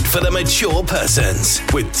soul night for the mature persons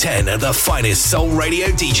with 10 of the finest soul radio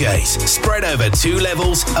DJs spread over 2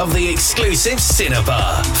 levels of the exclusive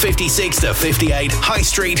Cinnabar. 56 to 58 High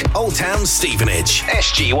Street, Old Town, Stevenage.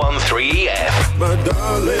 SG13EF. My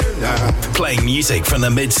darling, Playing music from the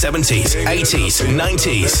mid-70s, 80s,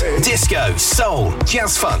 90s, disco, soul,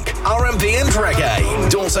 jazz funk, R&B and reggae.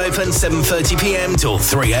 Doors open 7:30pm till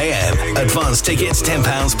 3am. Advance tickets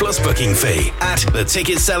 £10 plus booking fee at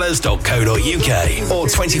theticketsellers.co.uk or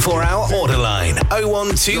 24-hour order line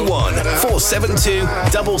 0121 472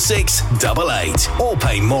 6688 or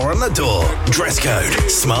pay more on the door. Dress code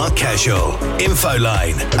smart casual. Info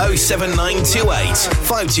line 07928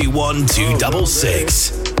 521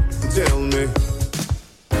 266. tell me.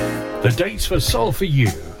 The dates for Soul For You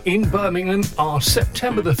in Birmingham are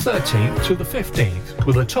September the 13th to the 15th,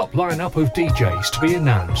 with a top lineup of DJs to be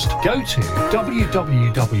announced. Go to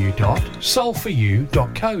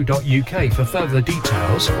www.soulforyou.co.uk for further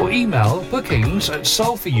details or email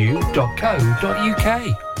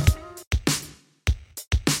bookings@soulforyou.co.uk.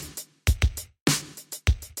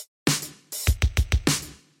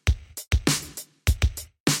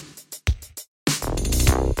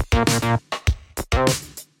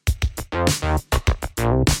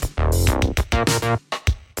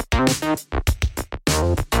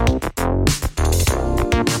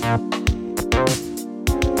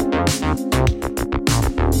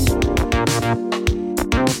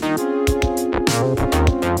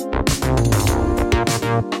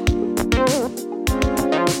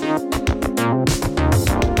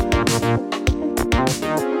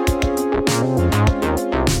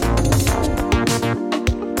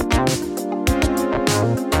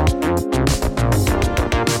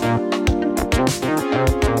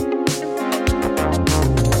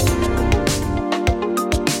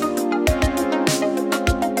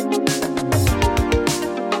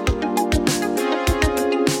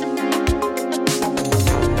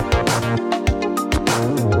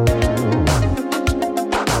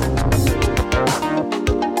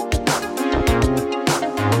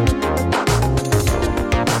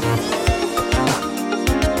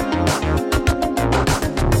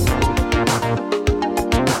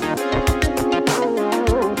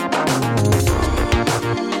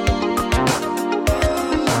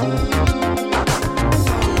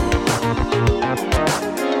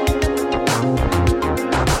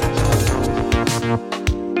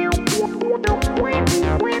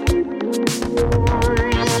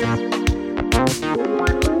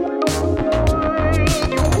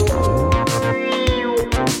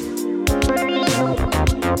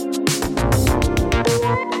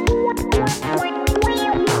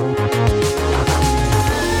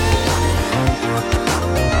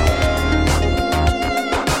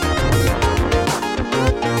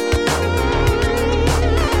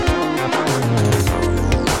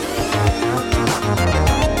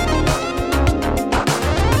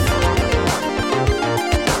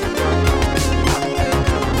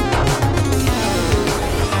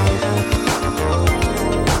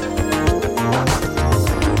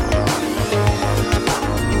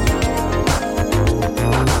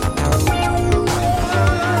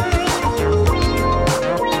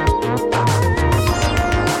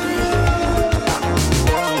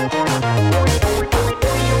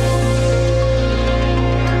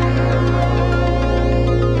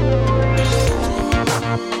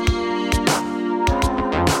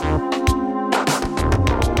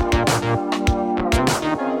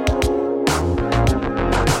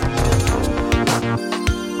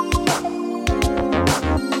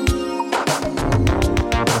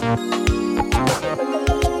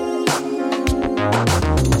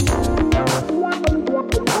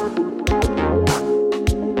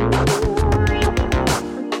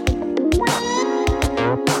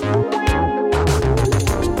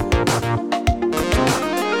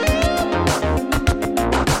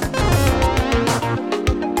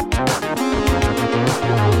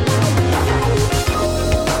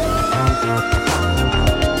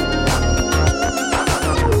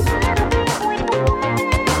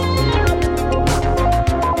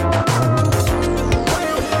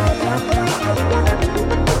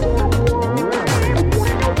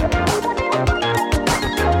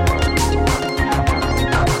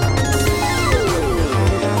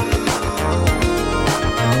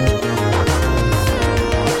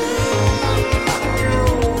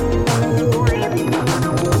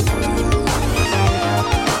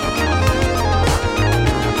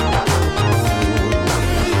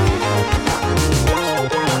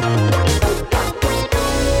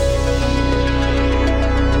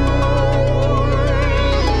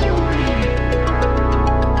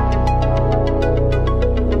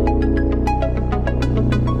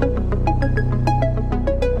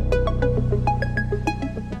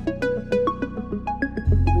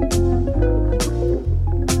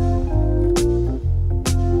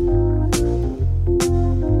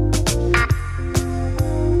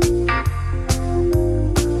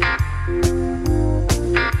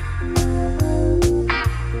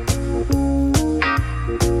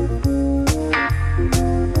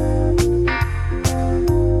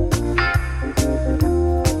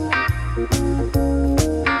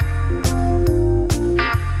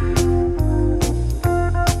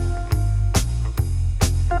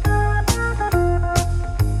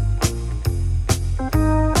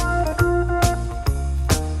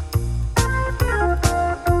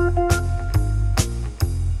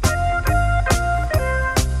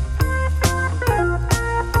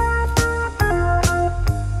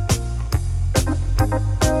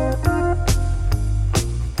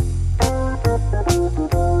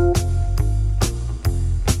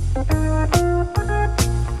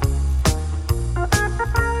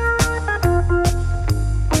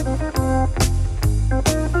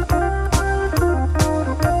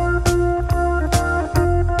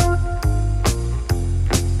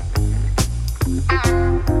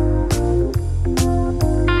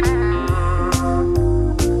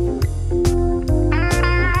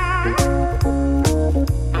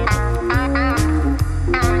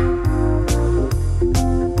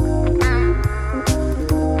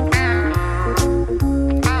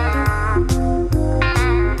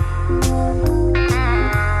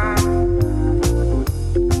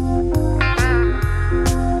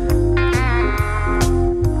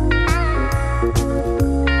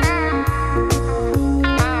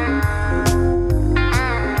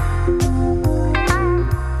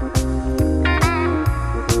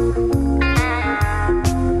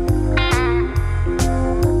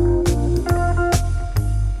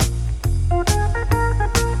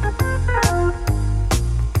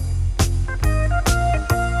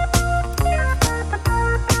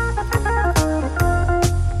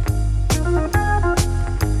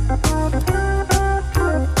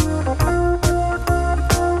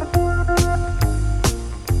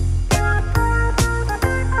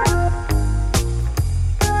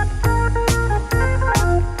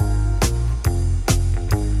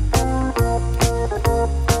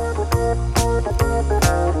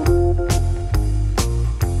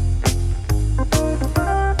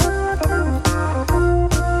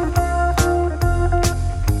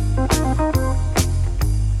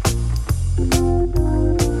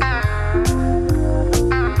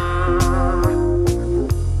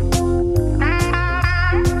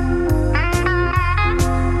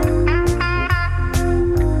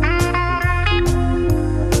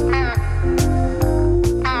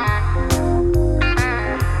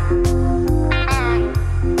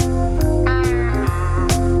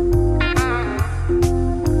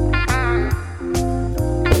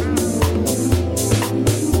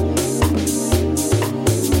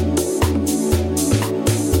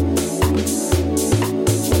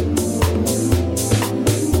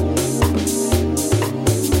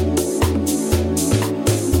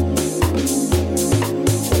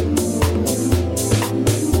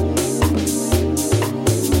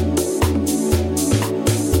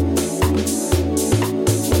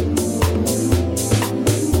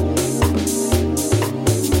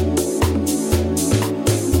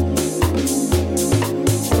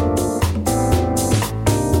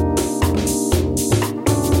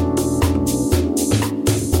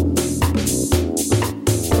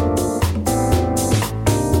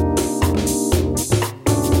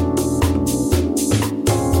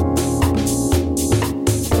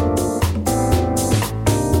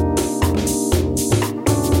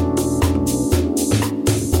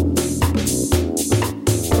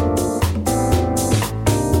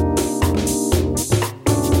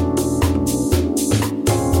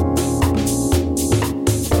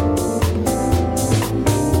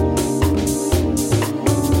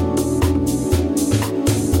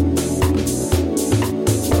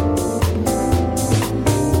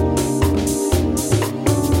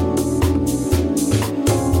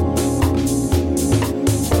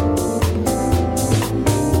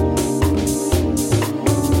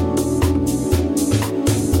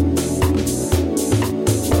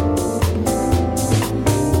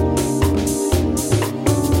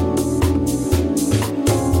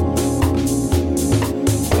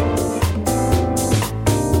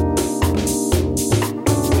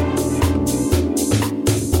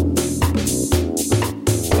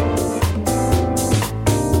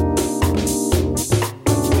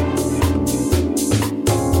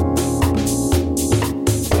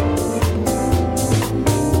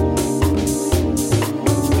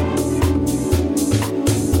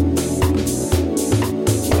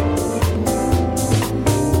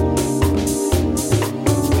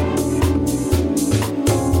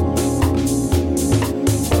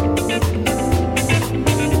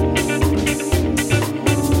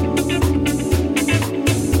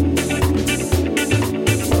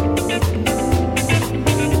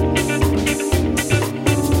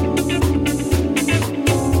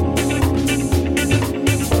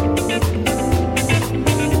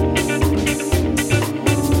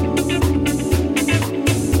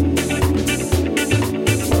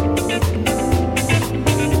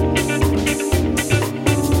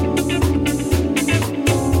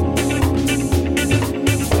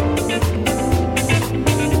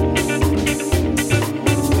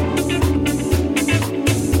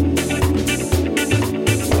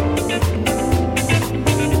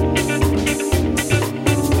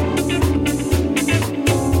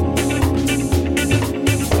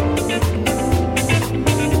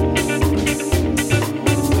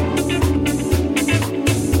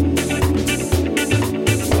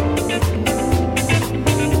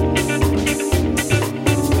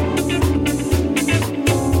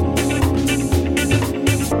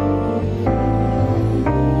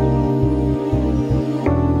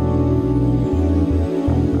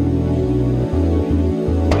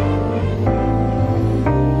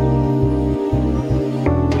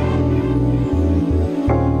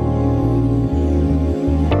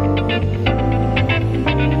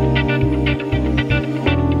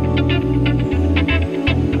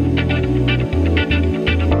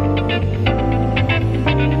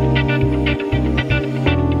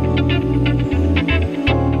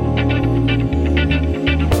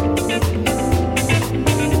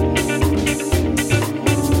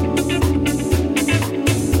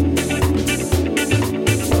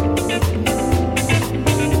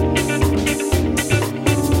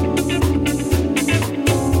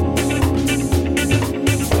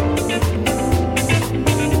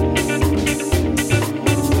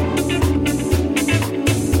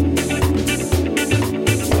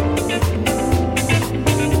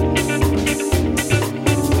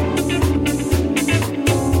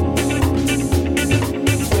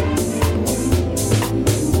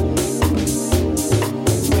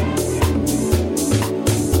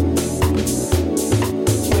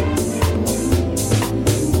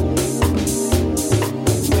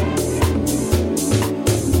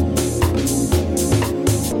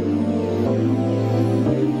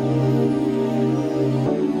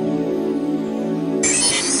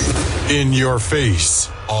 in your face,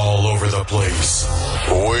 all over the place.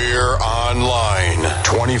 We're online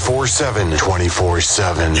 24/7.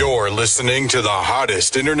 24/7. You're listening to the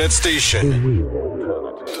hottest internet station. The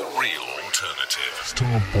real alternative.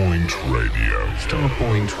 Starpoint Radio.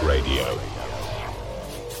 Starpoint Radio.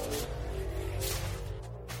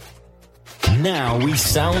 Now we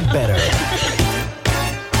sound better.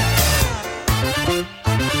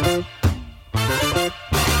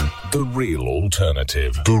 The real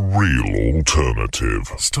alternative. The real alternative.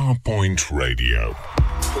 Starpoint Radio.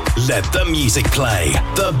 Let the music play.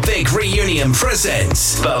 The Big Reunion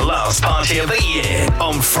presents the last party of the year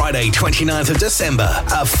on Friday 29th of December.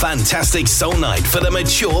 A fantastic soul night for the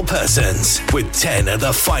mature persons with 10 of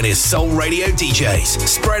the finest soul radio DJs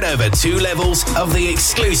spread over 2 levels of the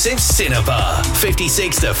exclusive Cinnabar.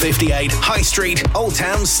 56 to 58 High Street, Old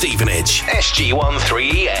Town, Stevenage.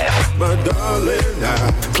 SG13EF. My darling,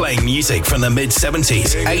 Playing music from the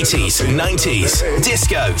mid-70s, 80s, 90s,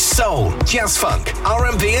 disco, soul, jazz funk,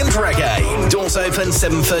 R&B and reggae. Doors open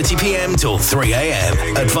 7:30pm till 3am.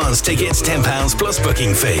 Advance tickets £10 plus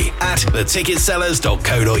booking fee at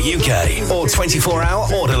theticketsellers.co.uk or 24-hour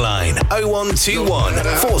order line 0121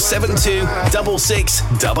 472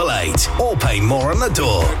 6688 or pay more on the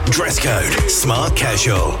door. Dress code smart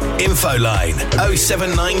casual. Info line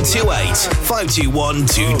 07928 521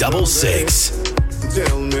 266.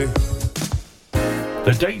 tell me.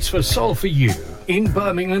 The dates for Soul For You in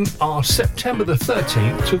Birmingham are September the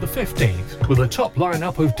 13th to the 15th, with a top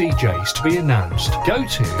lineup of DJs to be announced. Go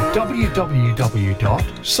to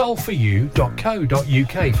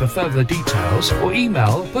www.soulforyou.co.uk for further details or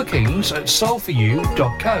email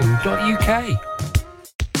bookings@soulforyou.co.uk.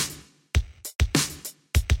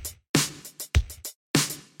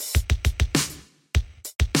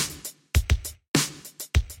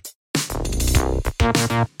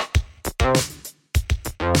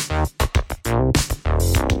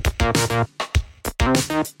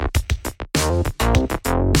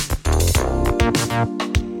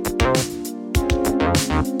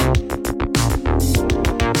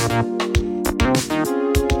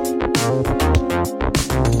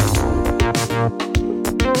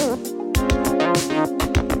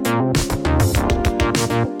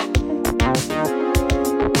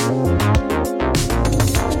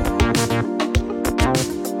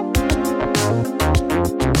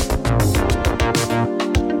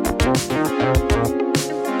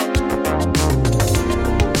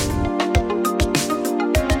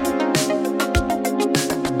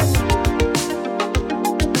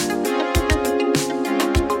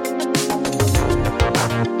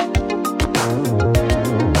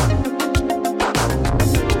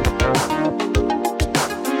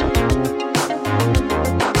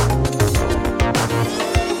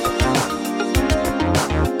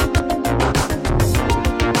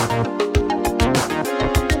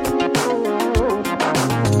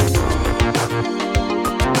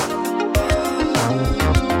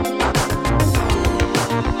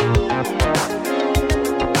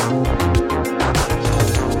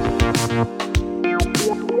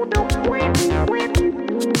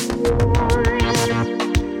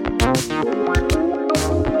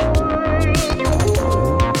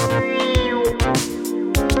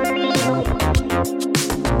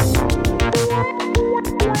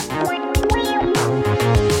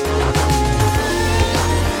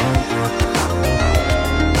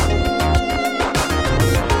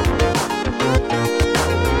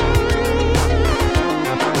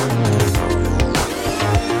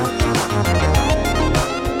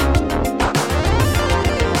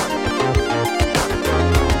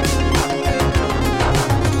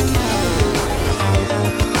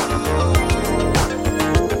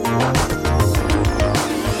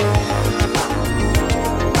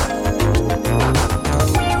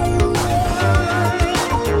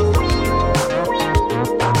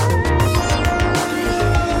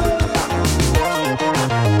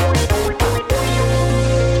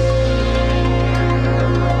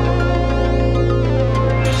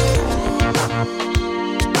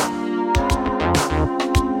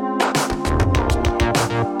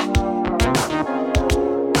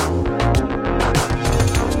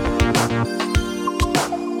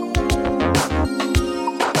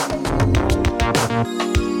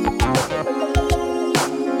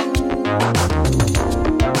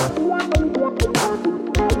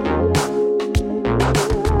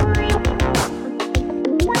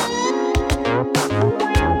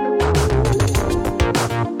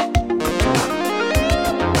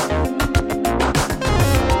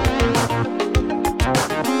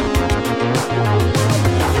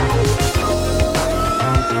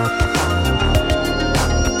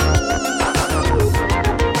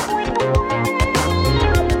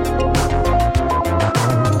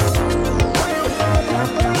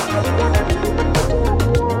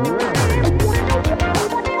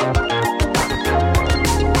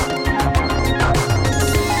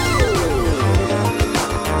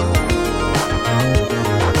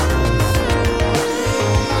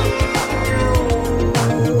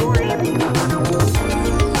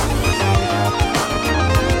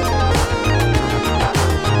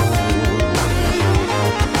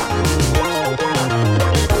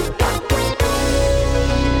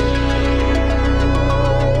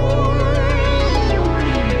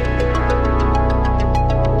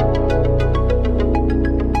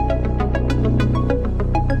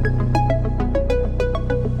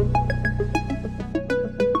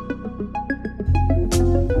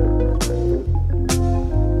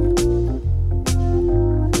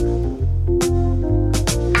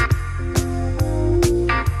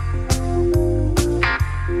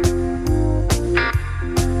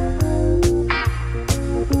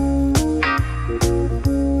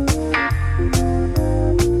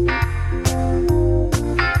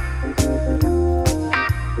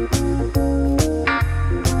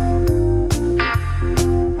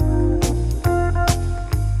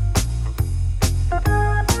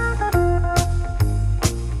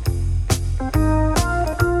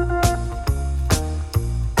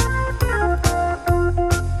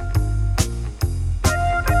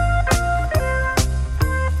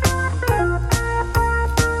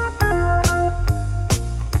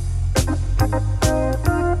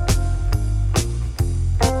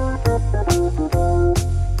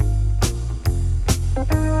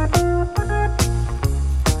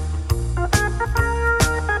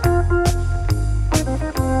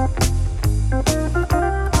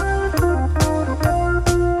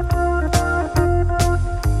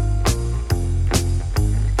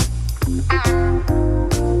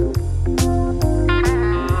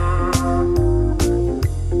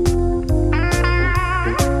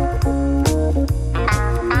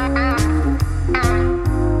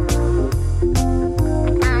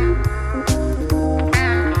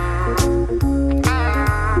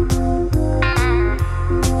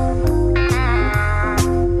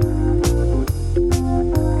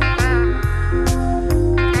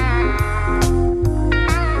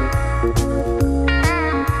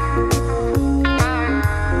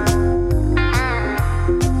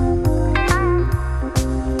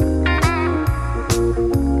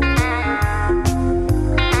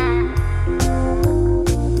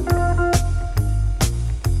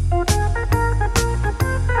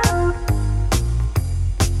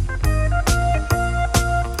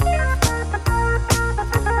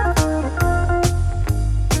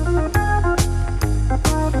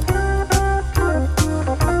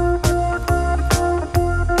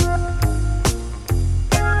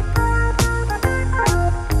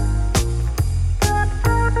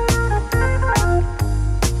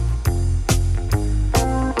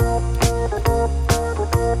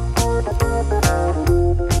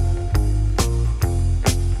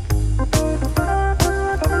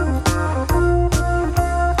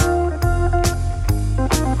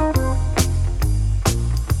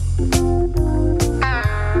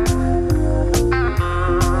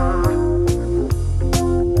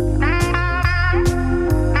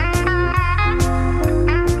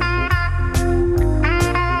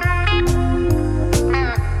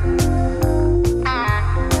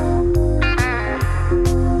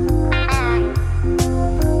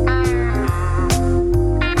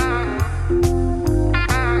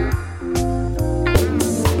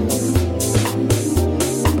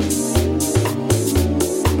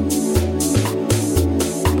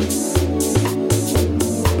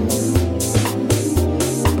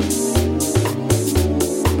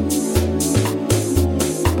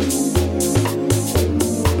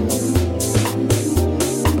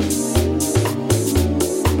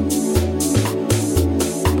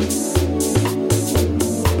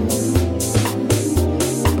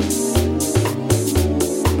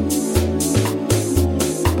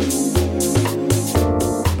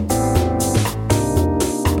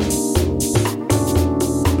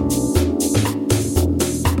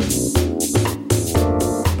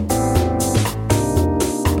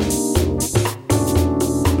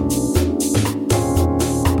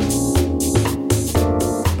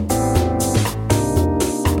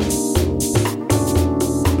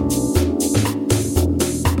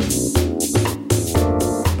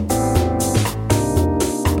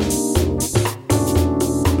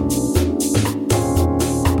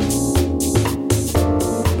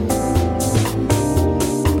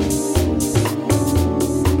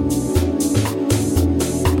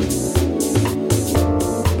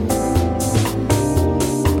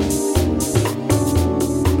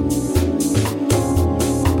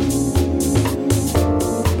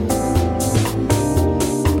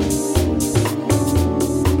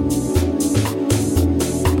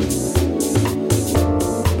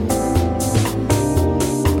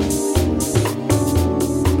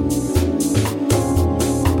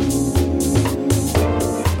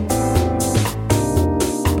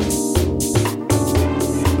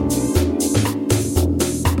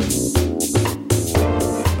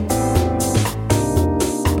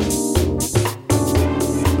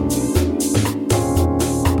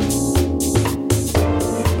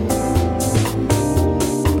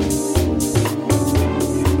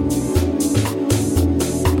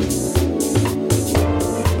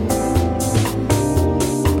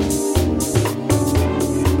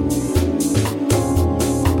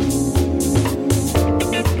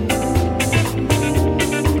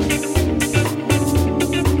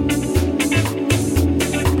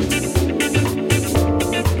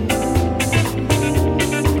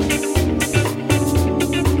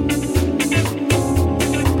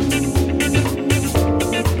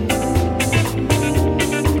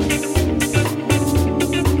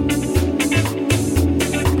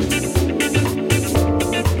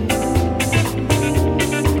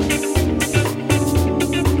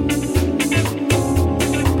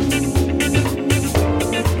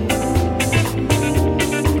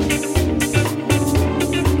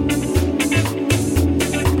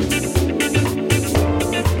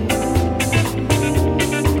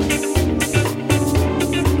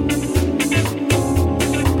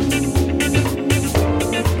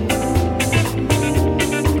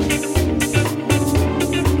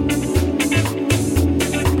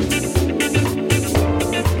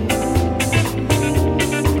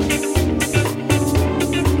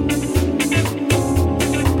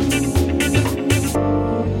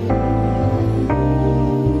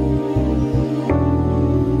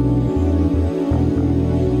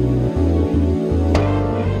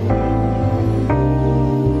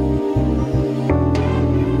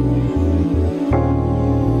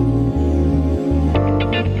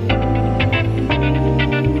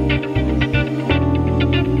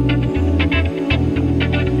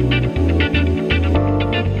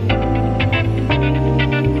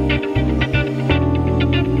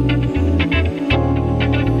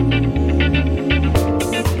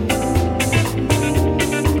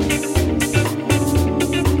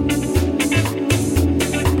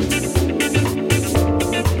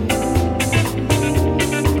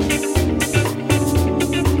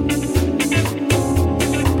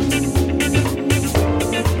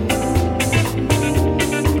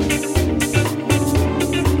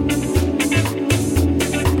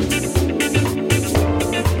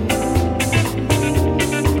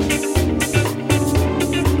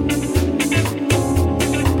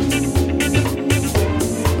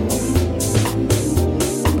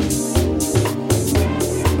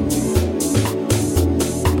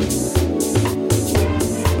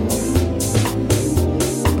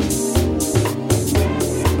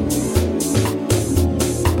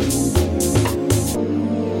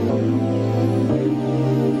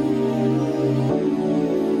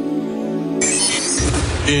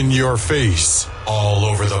 In your face, all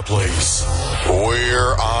over the place.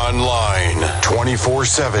 We're online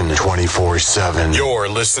 24/7. 24/7. You're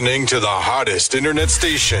listening to the hottest internet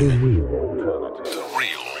station. The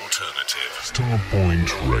real alternative. Starpoint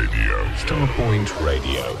Radio. Starpoint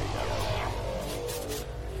Radio.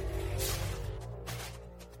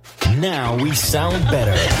 Now we sound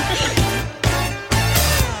better.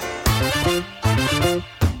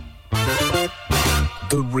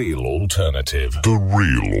 The real alternative. The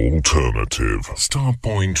real alternative.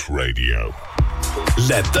 Starpoint Radio.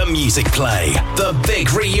 Let the music play. The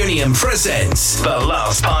Big Reunion presents the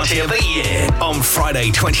last party of the year on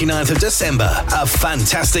Friday 29th of December. A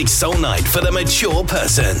fantastic soul night for the mature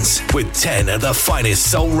persons with 10 of the finest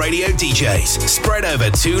soul radio DJs spread over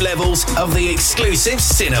 2 levels of the exclusive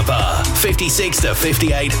Cinnabar. 56 to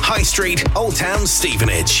 58 High Street, Old Town,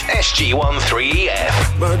 Stevenage. SG13EF.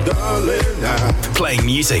 My darling, Playing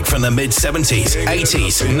music from the mid-70s,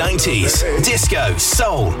 80s, 90s, disco,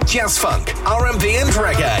 soul, jazz funk, R&B and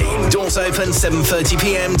reggae. Doors open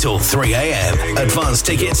 7:30pm till 3am. Advance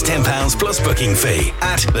tickets £10 plus booking fee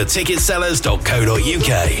at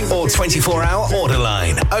theticketsellers.co.uk or 24-hour order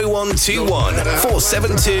line 0121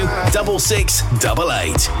 472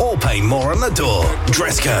 6688 or pay more on the door.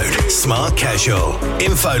 Dress code smart casual.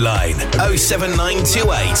 Info line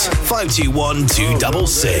 07928 521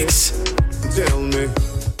 266. tell me.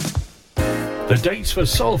 The dates for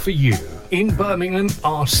Soul For You in Birmingham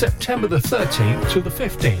are September the 13th to the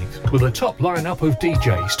 15th, with a top lineup of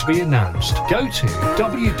DJs to be announced. Go to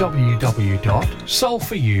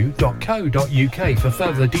www.soulforyou.co.uk for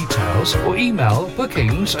further details or email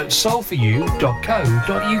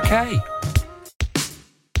bookings@soulforyou.co.uk.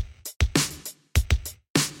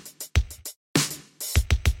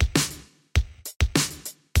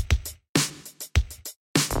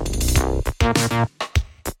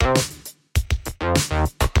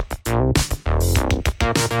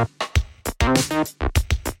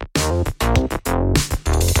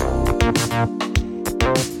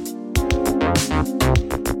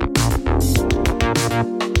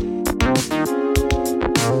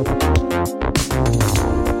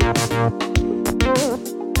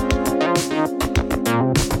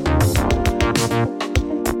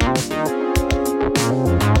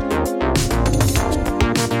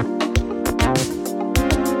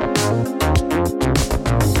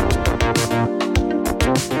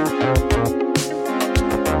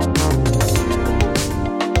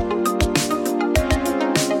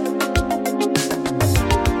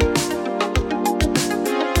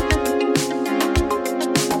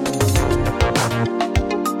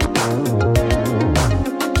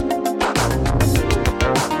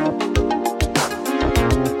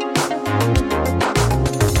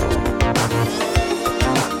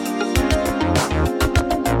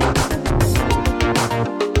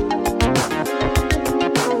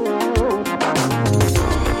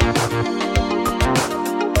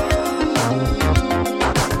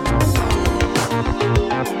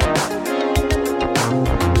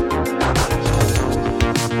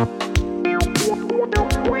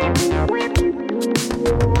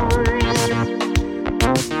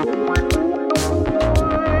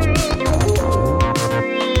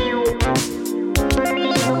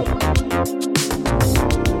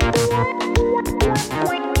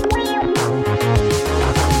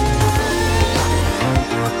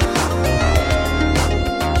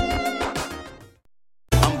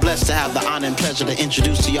 To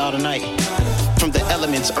introduce to y'all tonight, from the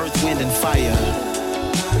elements Earth, Wind, and Fire,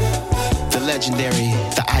 the legendary,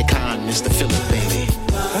 the icon, Mr. Philip Bailey.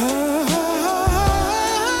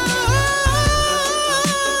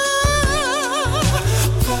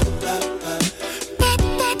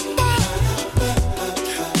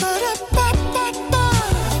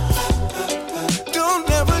 Don't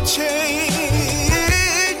ever change.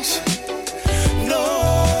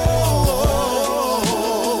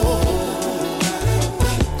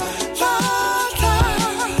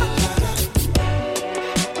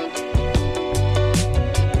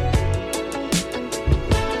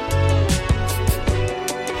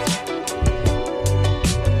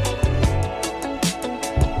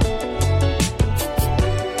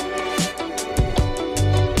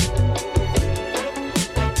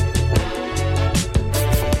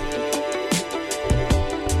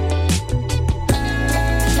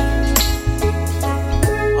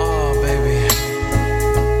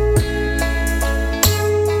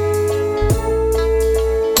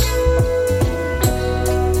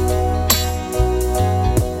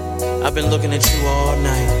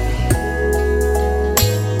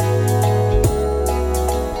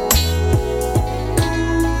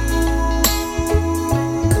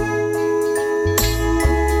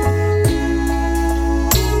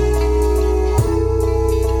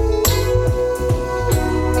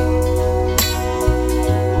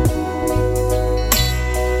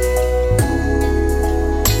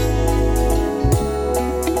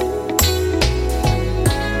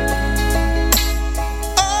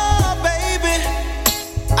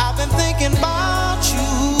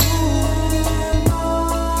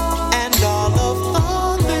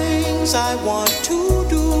 things I want to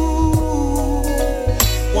do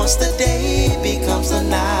once the day becomes the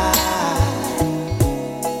night.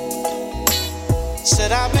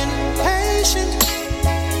 Said I've been patient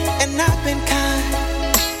and I've been kind.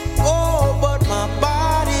 Oh, but my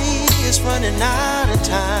body is running out of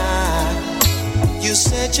time. You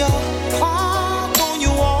said your clock on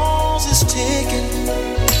your walls is ticking,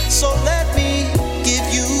 so let me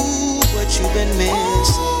give you what you've been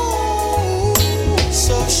missing.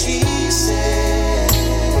 So she said,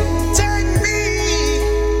 take me,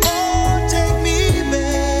 oh, take me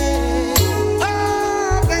back.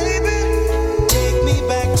 Oh, baby, take me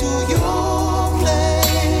back to your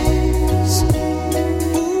place.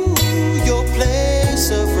 Ooh, your place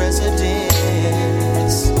of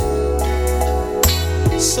residence.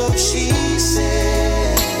 So she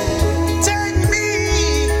said, take me,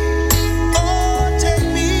 oh, take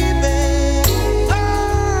me back.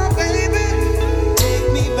 Oh, baby, take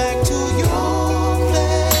me back to your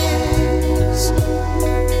place.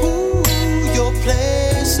 Ooh, your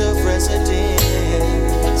place of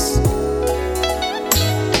residence.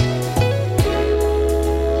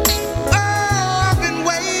 Oh, I've been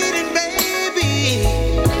waiting, baby,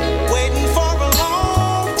 waiting for a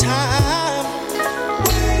long time.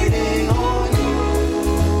 Waiting on you,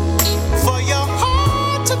 for your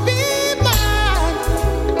heart to be mine.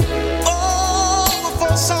 Oh,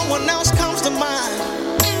 before someone else comes to mind.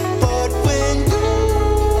 But when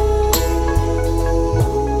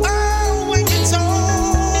you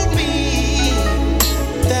told me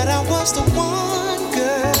that I was the one,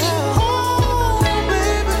 girl, oh,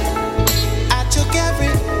 baby, I took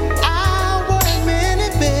every hour and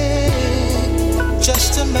minute, babe,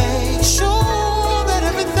 just to make sure that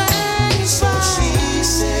everything's so right. She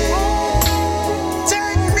said,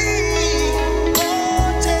 take me,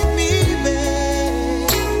 oh, take me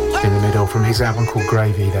back. In the middle, from his album called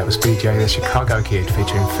Gravy, that was BJ the Chicago Kid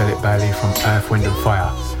featuring Philip Bailey from Earth, Wind and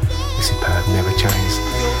Fire. The superb Never Change.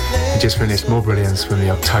 And just finished more brilliance from the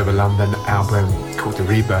October London album called The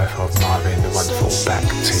Rebirth of Marvin, the wonderful Back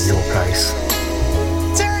to Your Place.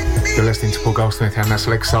 You're listening to Paul Goldsmith and that's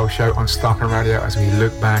Select Soul Show on Starpoint Radio as we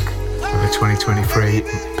look back over 2023,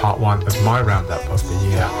 part one of my roundup of the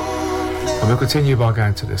year. And we'll continue by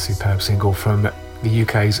going to the superb single from the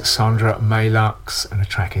UK's Sandra Maylux and a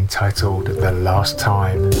track entitled The Last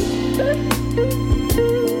Time.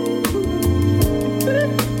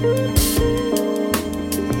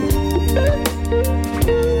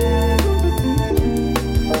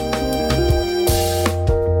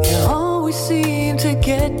 You always seem to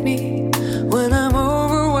get me when I'm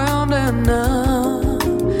overwhelmed and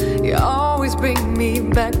numb. You always bring me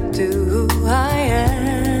back to who I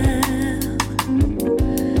am.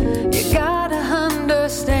 You gotta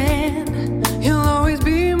understand, you'll always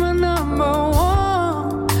be my number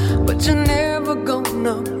one, but you're never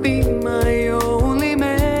gonna be my only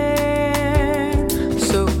man.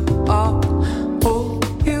 So I'll hold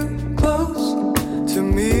you close to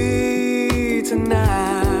me tonight.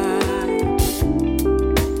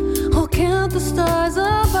 I'll count the stars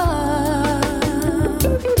above.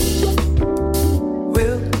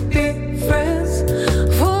 We'll be friends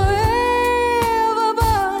forever,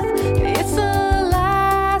 but it's the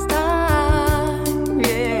last time,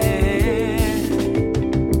 yeah,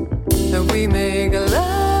 that we make love.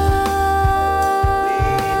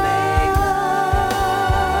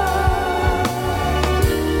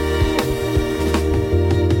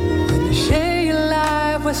 When you share your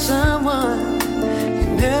life with someone, you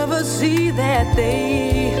never see that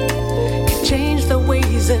they can change their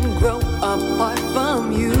ways and grow apart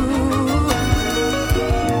from you.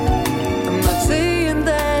 I'm not saying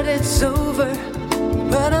that it's over,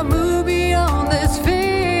 but I move beyond this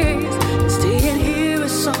phase. Staying here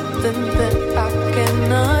is something that I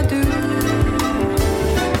cannot do.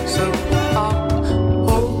 So I'll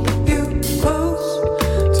hold you close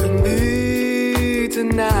to me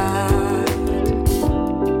tonight.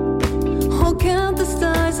 I'll count the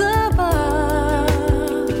stars above.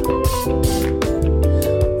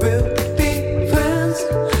 We'll be friends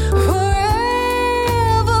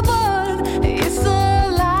forever, but it's the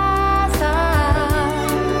last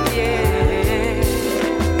time,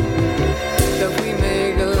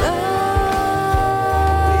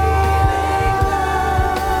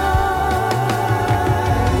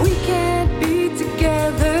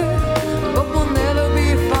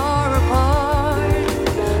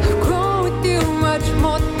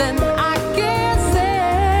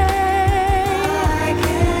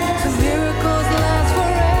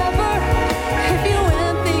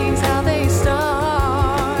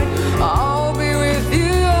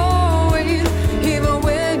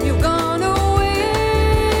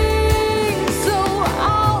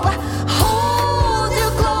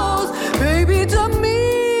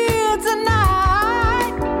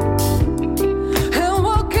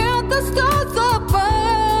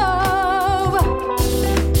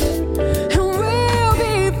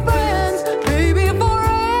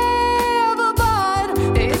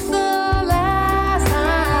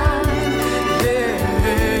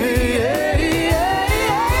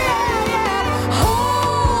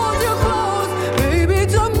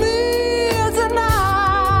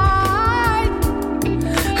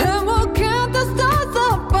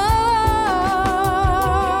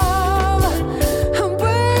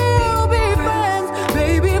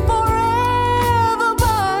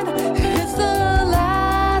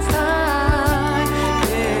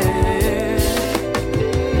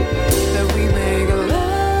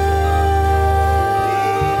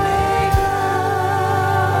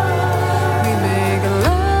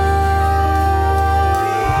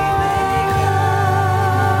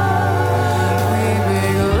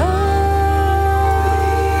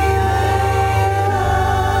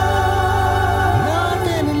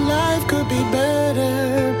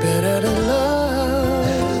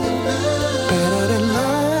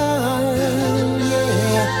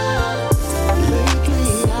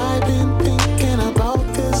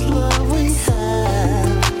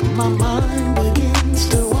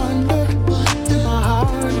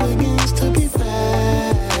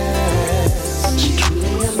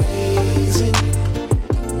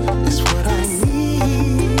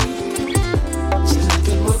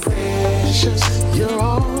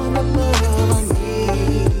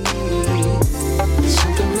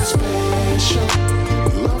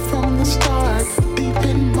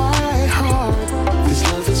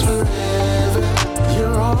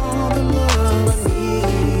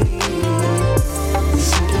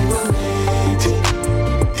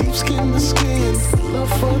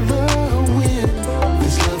 love for the win.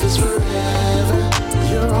 This love is forever.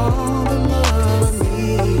 You're all the love I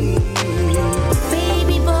need.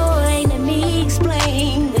 Baby boy, let me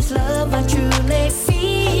explain this love I truly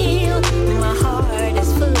feel. My heart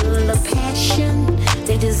is full of passion.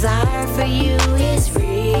 The desire for you is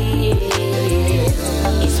real.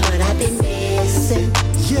 It's what I've been missing.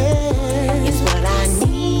 Yeah, it's what I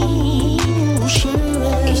need. Sure.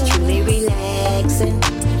 It's truly relaxing.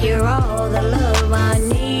 You're all the love I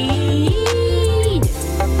need.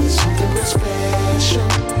 There's something that's special.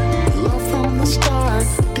 Love from the start,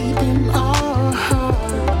 deep in our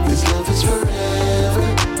heart. This love is forever.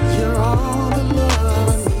 You're all the love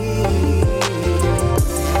I need.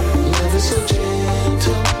 Love is so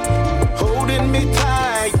gentle, holding me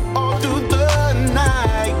tight all through the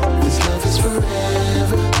night. This love is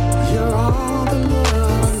forever. You're all the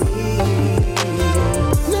love I need.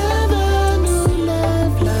 Never knew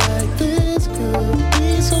love like this could be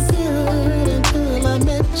so good until I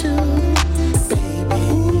met you, baby.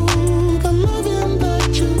 Ooh, the loving that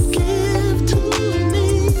you give to me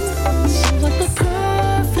seems like the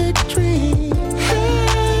perfect dream.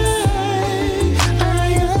 Hey, I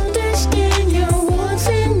understand your wants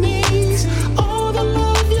and needs, all the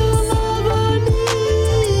love you'll ever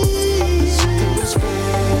need. Something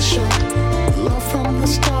special, love from the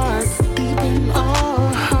start, deep in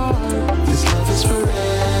our heart. This love is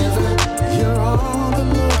forever. You're all the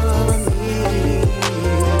love I need.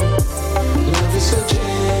 Love is so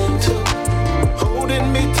gentle, holding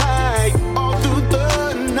me tight all through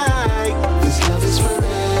the night. This love is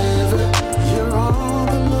forever. You're all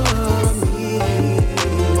the love I need.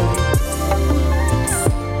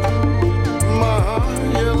 My heart,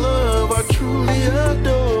 your love I truly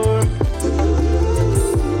adore.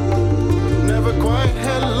 Never quite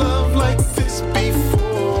had love like this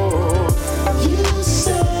before. You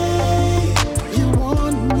say you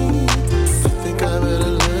want me. I think I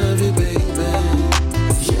better love you, baby.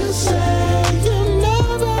 You say you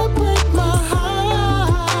never break my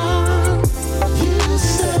heart. You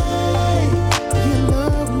say you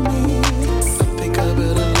love me. I think I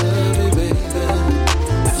better love you, baby.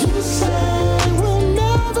 You say we'll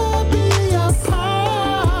never be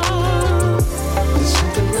apart. There's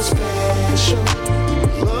something that's special.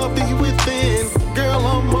 Love be within, girl,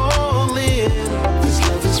 I'm all in. This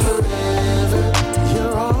love is forever.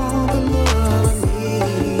 You're all the love I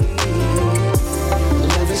need.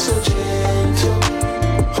 Love is so gentle,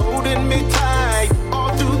 holding me tight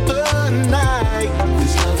all through the night.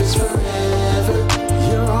 This love is forever.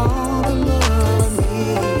 You're all the love I need.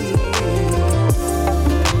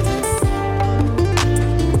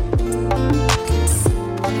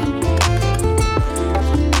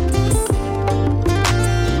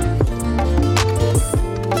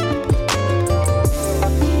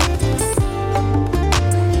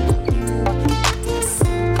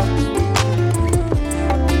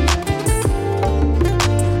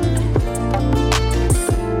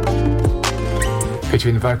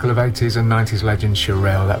 Featuring the vocal of 80s and 90s legend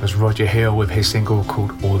Sherelle, that was Roger Hill with his single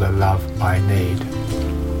called All the Love I Need.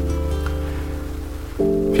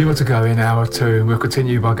 A few more to go in hour two. We'll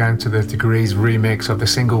continue by going to the Degrees remix of the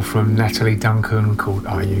single from Natalie Duncan called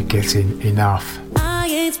Are You Getting Enough? I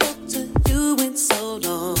ain't spoke to you in so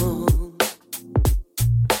long.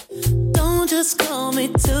 Don't just call me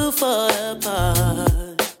too far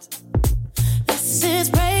apart. This is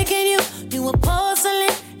breaking you. You were porcelain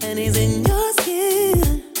and he's in your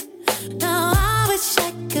skin. Now I wish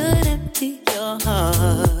I could empty your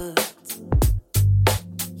heart.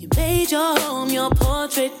 You made your home your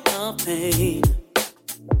portrait of pain.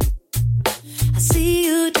 I see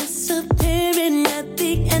you disappearing at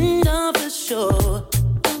the end of the show.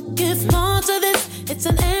 Don't give more to this, it's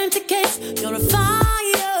an empty case. You're a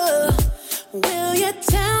fire. Will you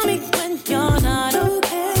tell me when you're not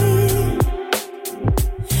okay?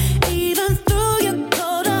 Even through your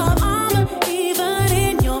coat of armor, even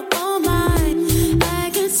in your own mind, I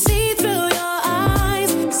can see through your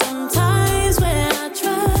eyes. Sometimes when I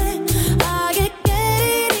try, I get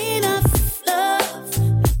getting enough love.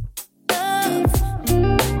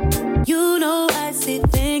 You know I see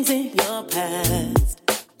things in your past,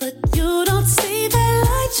 but you don't see the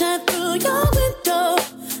light shine through your window.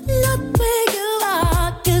 Look where you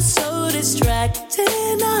are, you're so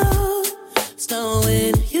distracted now.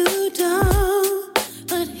 Slowing you down,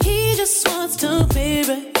 but he just wants to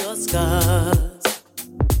mirror your scars.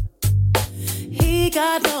 He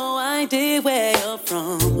got no idea where you're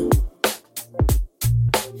from.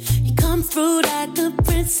 He comes through like a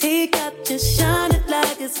prince, he got you shining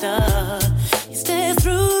like a star. He stares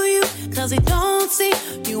through you, cause he don't see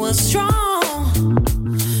you are strong.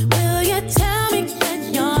 Will you tell me when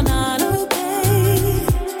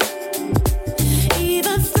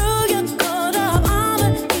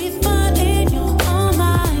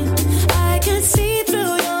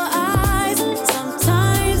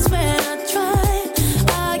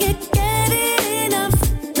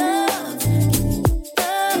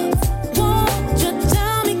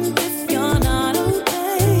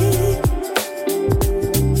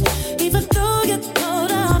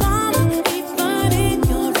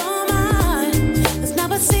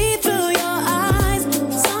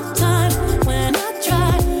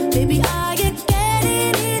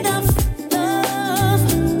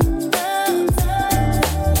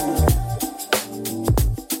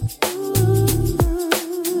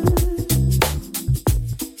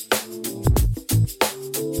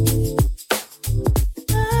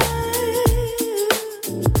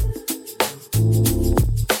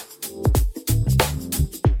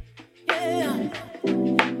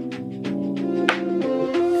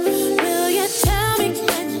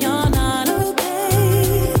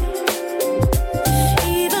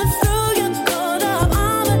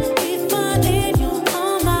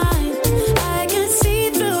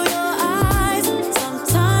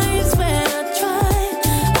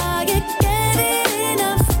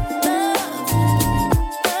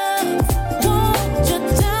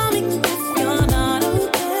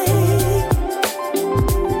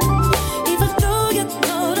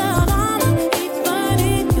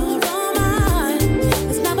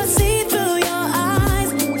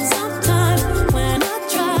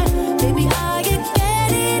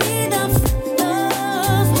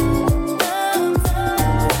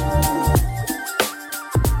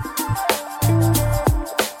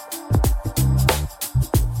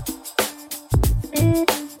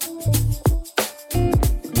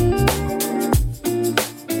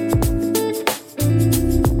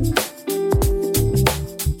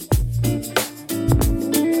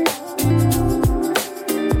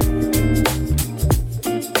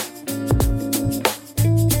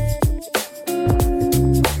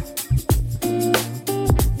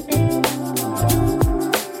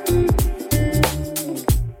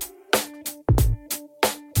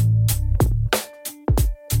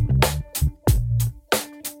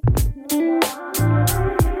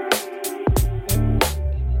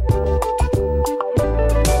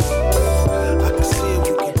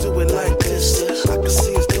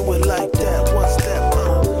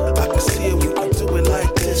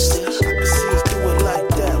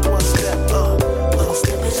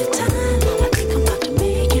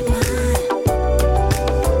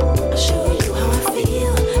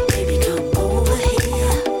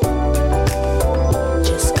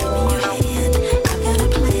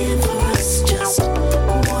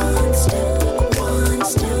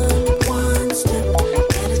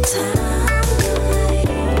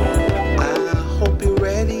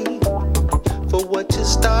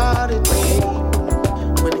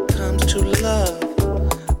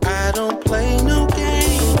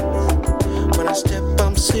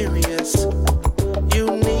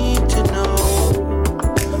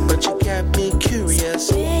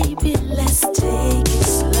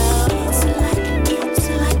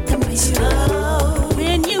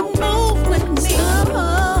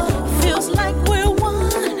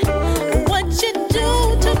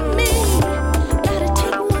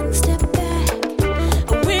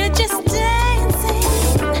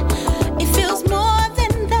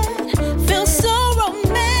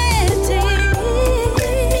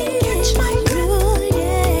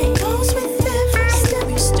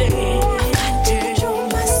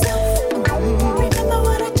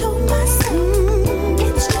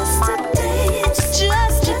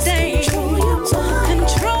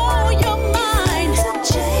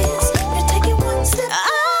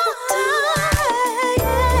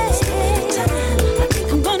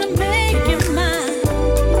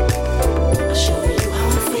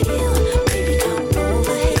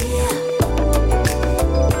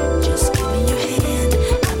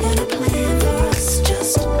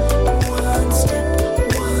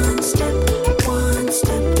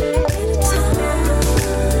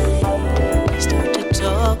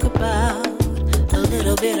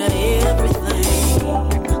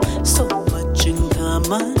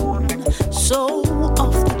woman, so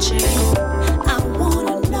off the chain. I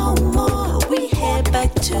wanna know more. We head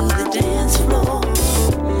back to the dance floor,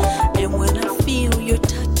 and when I feel your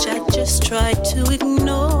touch, I just try to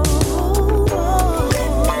ignore.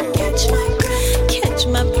 Catch my breath, catch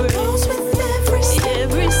my breath. With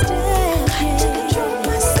every step, I had to control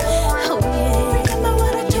myself. Oh yeah, remember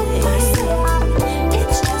what I told myself.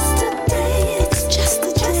 It's just a day, it's just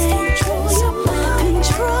a day. Control your mind,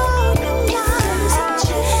 control your mind.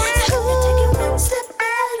 You're taking one step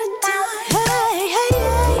at a time. Hey, hey,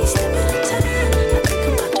 hey, step at a time. I think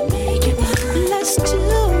I'm about to make it mine. Let's do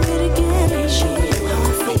it again. Show you how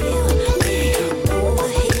I feel. Come over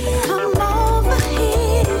here, come over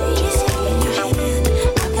here. Kiss me in your hand.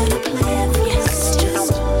 I got a plan for you. It's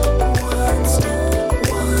just one step,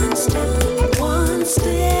 one step, one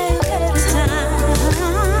step at a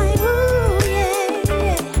time. Ooh,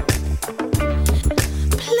 yeah.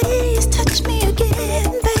 Please touch me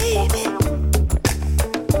again, baby.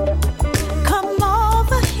 Come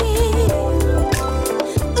over here.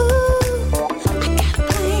 Ooh, I got a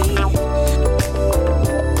plan.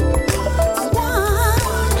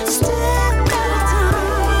 One step at a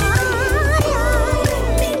time.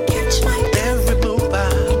 Let me catch my Every move I,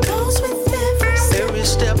 It goes with every step. every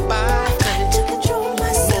step I Had to control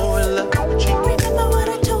myself. more in love with you. Remember what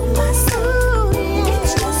I told myself.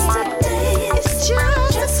 It's just a day. It's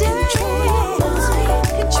just control your mind.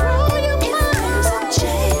 Control your mind. If there's a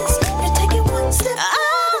chance, you're taking one step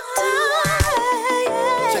at a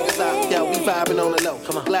Check us out, time. yo, we vibing on the low.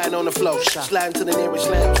 Come on, gliding on the flow, sliding to the nearest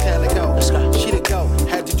land, calico. She to go,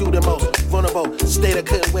 had to do the most. Vulnerable, state I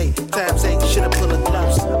couldn't wait. Times 8, should've pulled a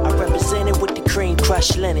gloves. I represented with the cream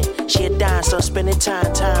crushed linen. She a dime, so I'm spending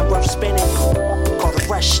time worth spending. Call the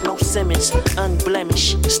rush, no Simmons,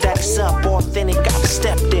 unblemished. Stacks up, authentic, I've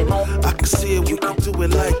stepped in. I can see it, we can do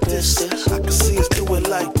it like this. I can see us do it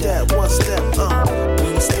like that. One step,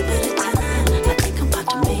 One step at a time. I think I'm about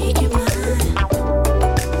to make it mine.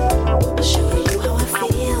 I'll show you how I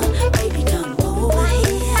feel. Baby, come over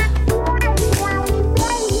here.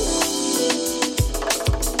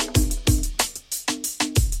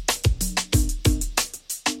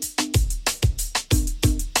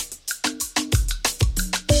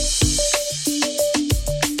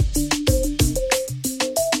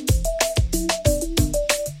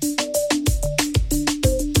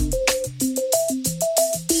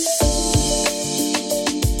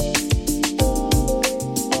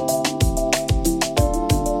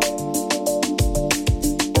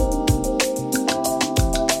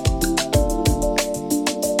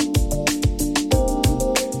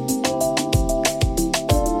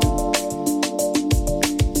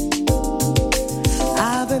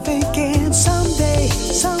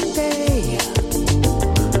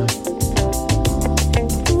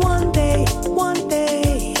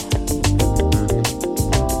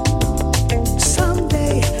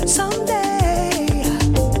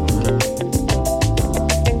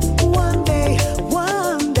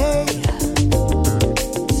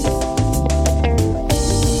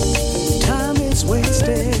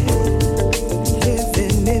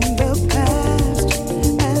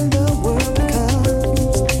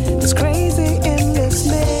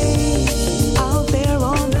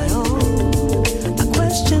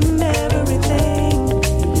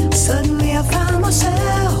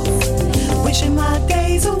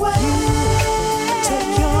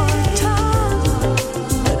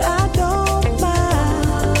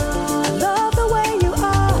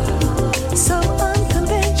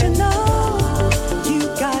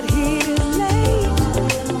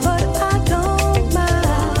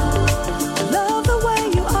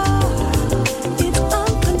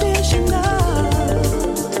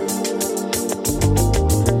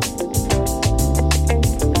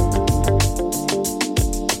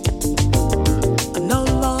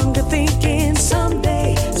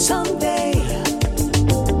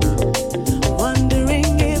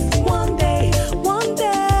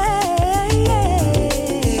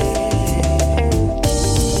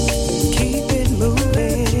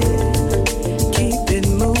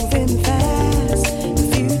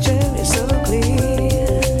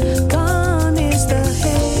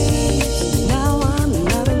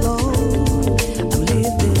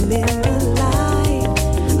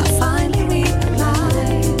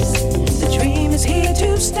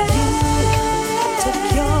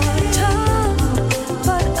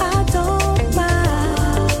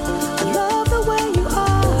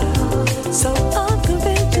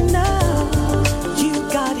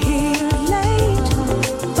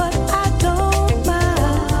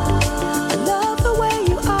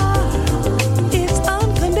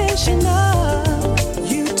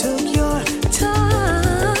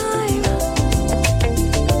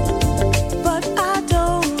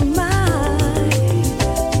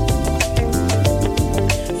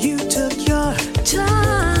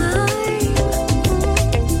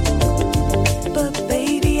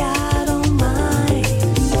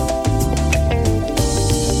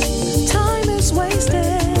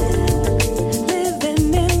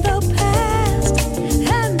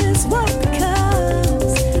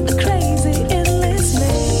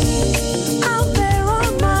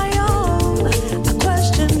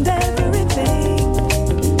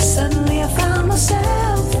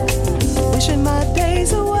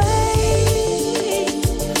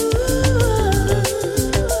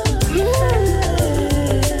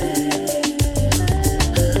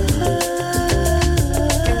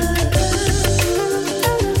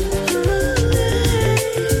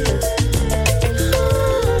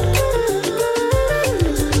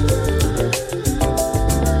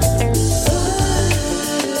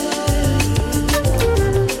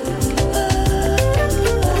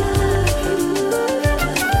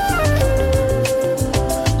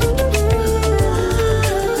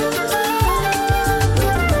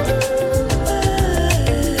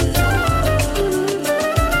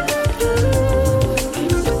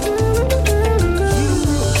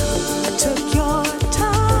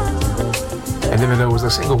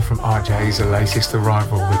 single from RJ's latest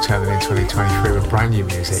arrival, returning in 2023 with brand new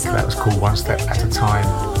music. That was called One Step at a Time.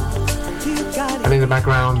 And in the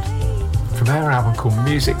background, from her album called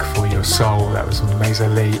Music for Your Soul, that was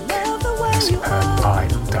Mezalique and the superb I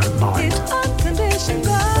Don't Mind.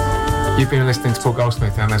 You've been listening to Paul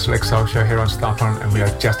Goldsmith and the Select Soul Show here on Starpoint, and we are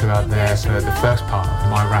just about there for the first part of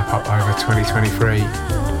my wrap-up over 2023.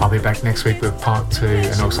 I'll be back next week with part 2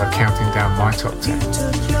 and also counting down my top 10.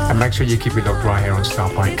 And make sure you keep it locked right here on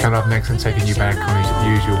Starpoint. Coming up next and taking you back on his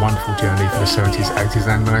usual wonderful journey for the 70s, 80s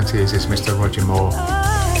and 90s is Mr. Roger Moore.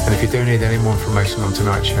 And if you do need any more information on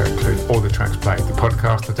tonight's show, including all the tracks played, the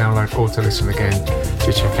podcast to download or to listen again,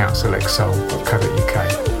 just check out selectsoul.co.uk.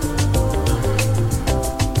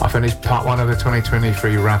 I finished part 1 of the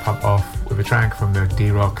 2023 wrap-up off with a track from the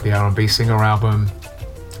D-Rock, the R&B singer album.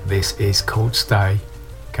 This is called Stay.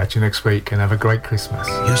 Catch you next week and have a great Christmas.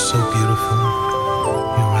 You're so beautiful.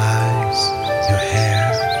 Your eyes, your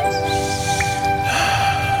hair.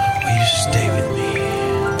 Will you stay with me?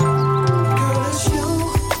 Girl, it's you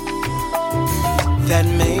that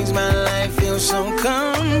makes my life feel so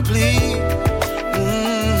complete.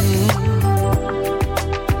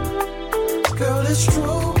 Girl, it's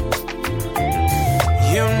true.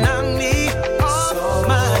 You knock me off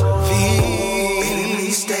my feet.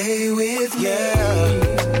 Please stay with me.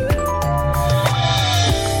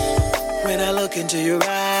 When I look into your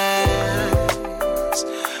eyes,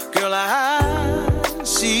 girl, I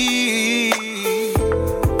see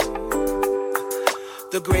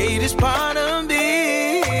the greatest part of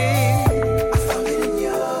me. I found it in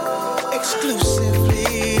you exclusively,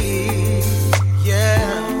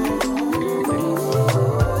 yeah.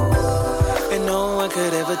 And no one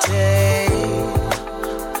could ever take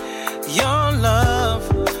your love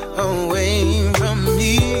away from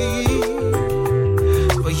me.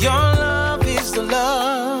 For your love is the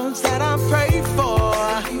love that I pray for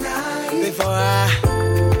before I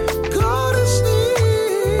go to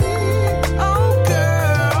sleep. Oh,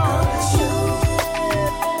 girl,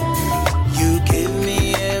 you give me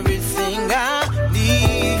everything I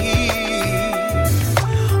need.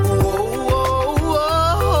 Whoa, whoa,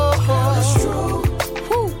 whoa. That's true.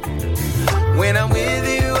 When I'm with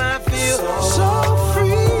you, I feel so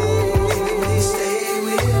free. Please stay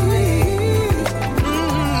with me.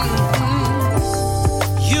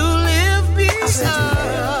 You lift me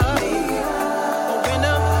up when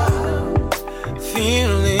I'm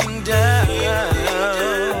feeling down,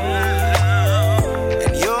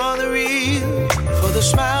 and you're the reason for the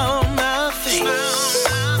smile on my face.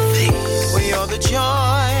 Well, you're the joy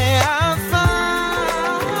I find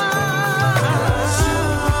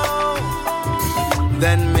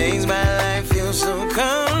that makes my life feel so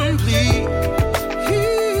complete.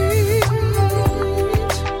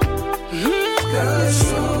 Girl, it's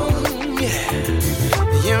true. Yeah.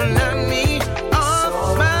 You knock me off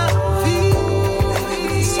my feet.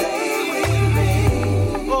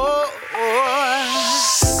 Oh, oh.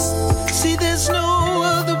 See, there's no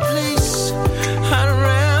other place I'd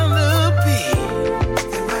rather be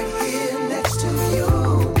than right here next to you,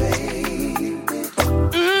 baby.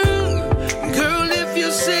 Girl, if you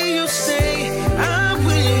say you'll stay, I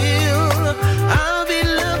will. I'll be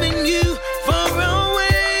loving you for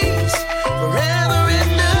always, forever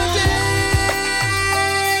and a day.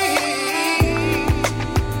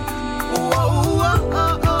 Whoa, whoa,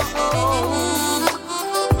 oh, oh,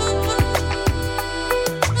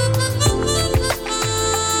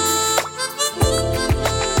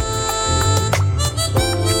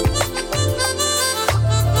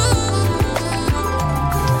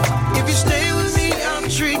 If you stay with me, I'll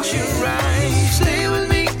treat you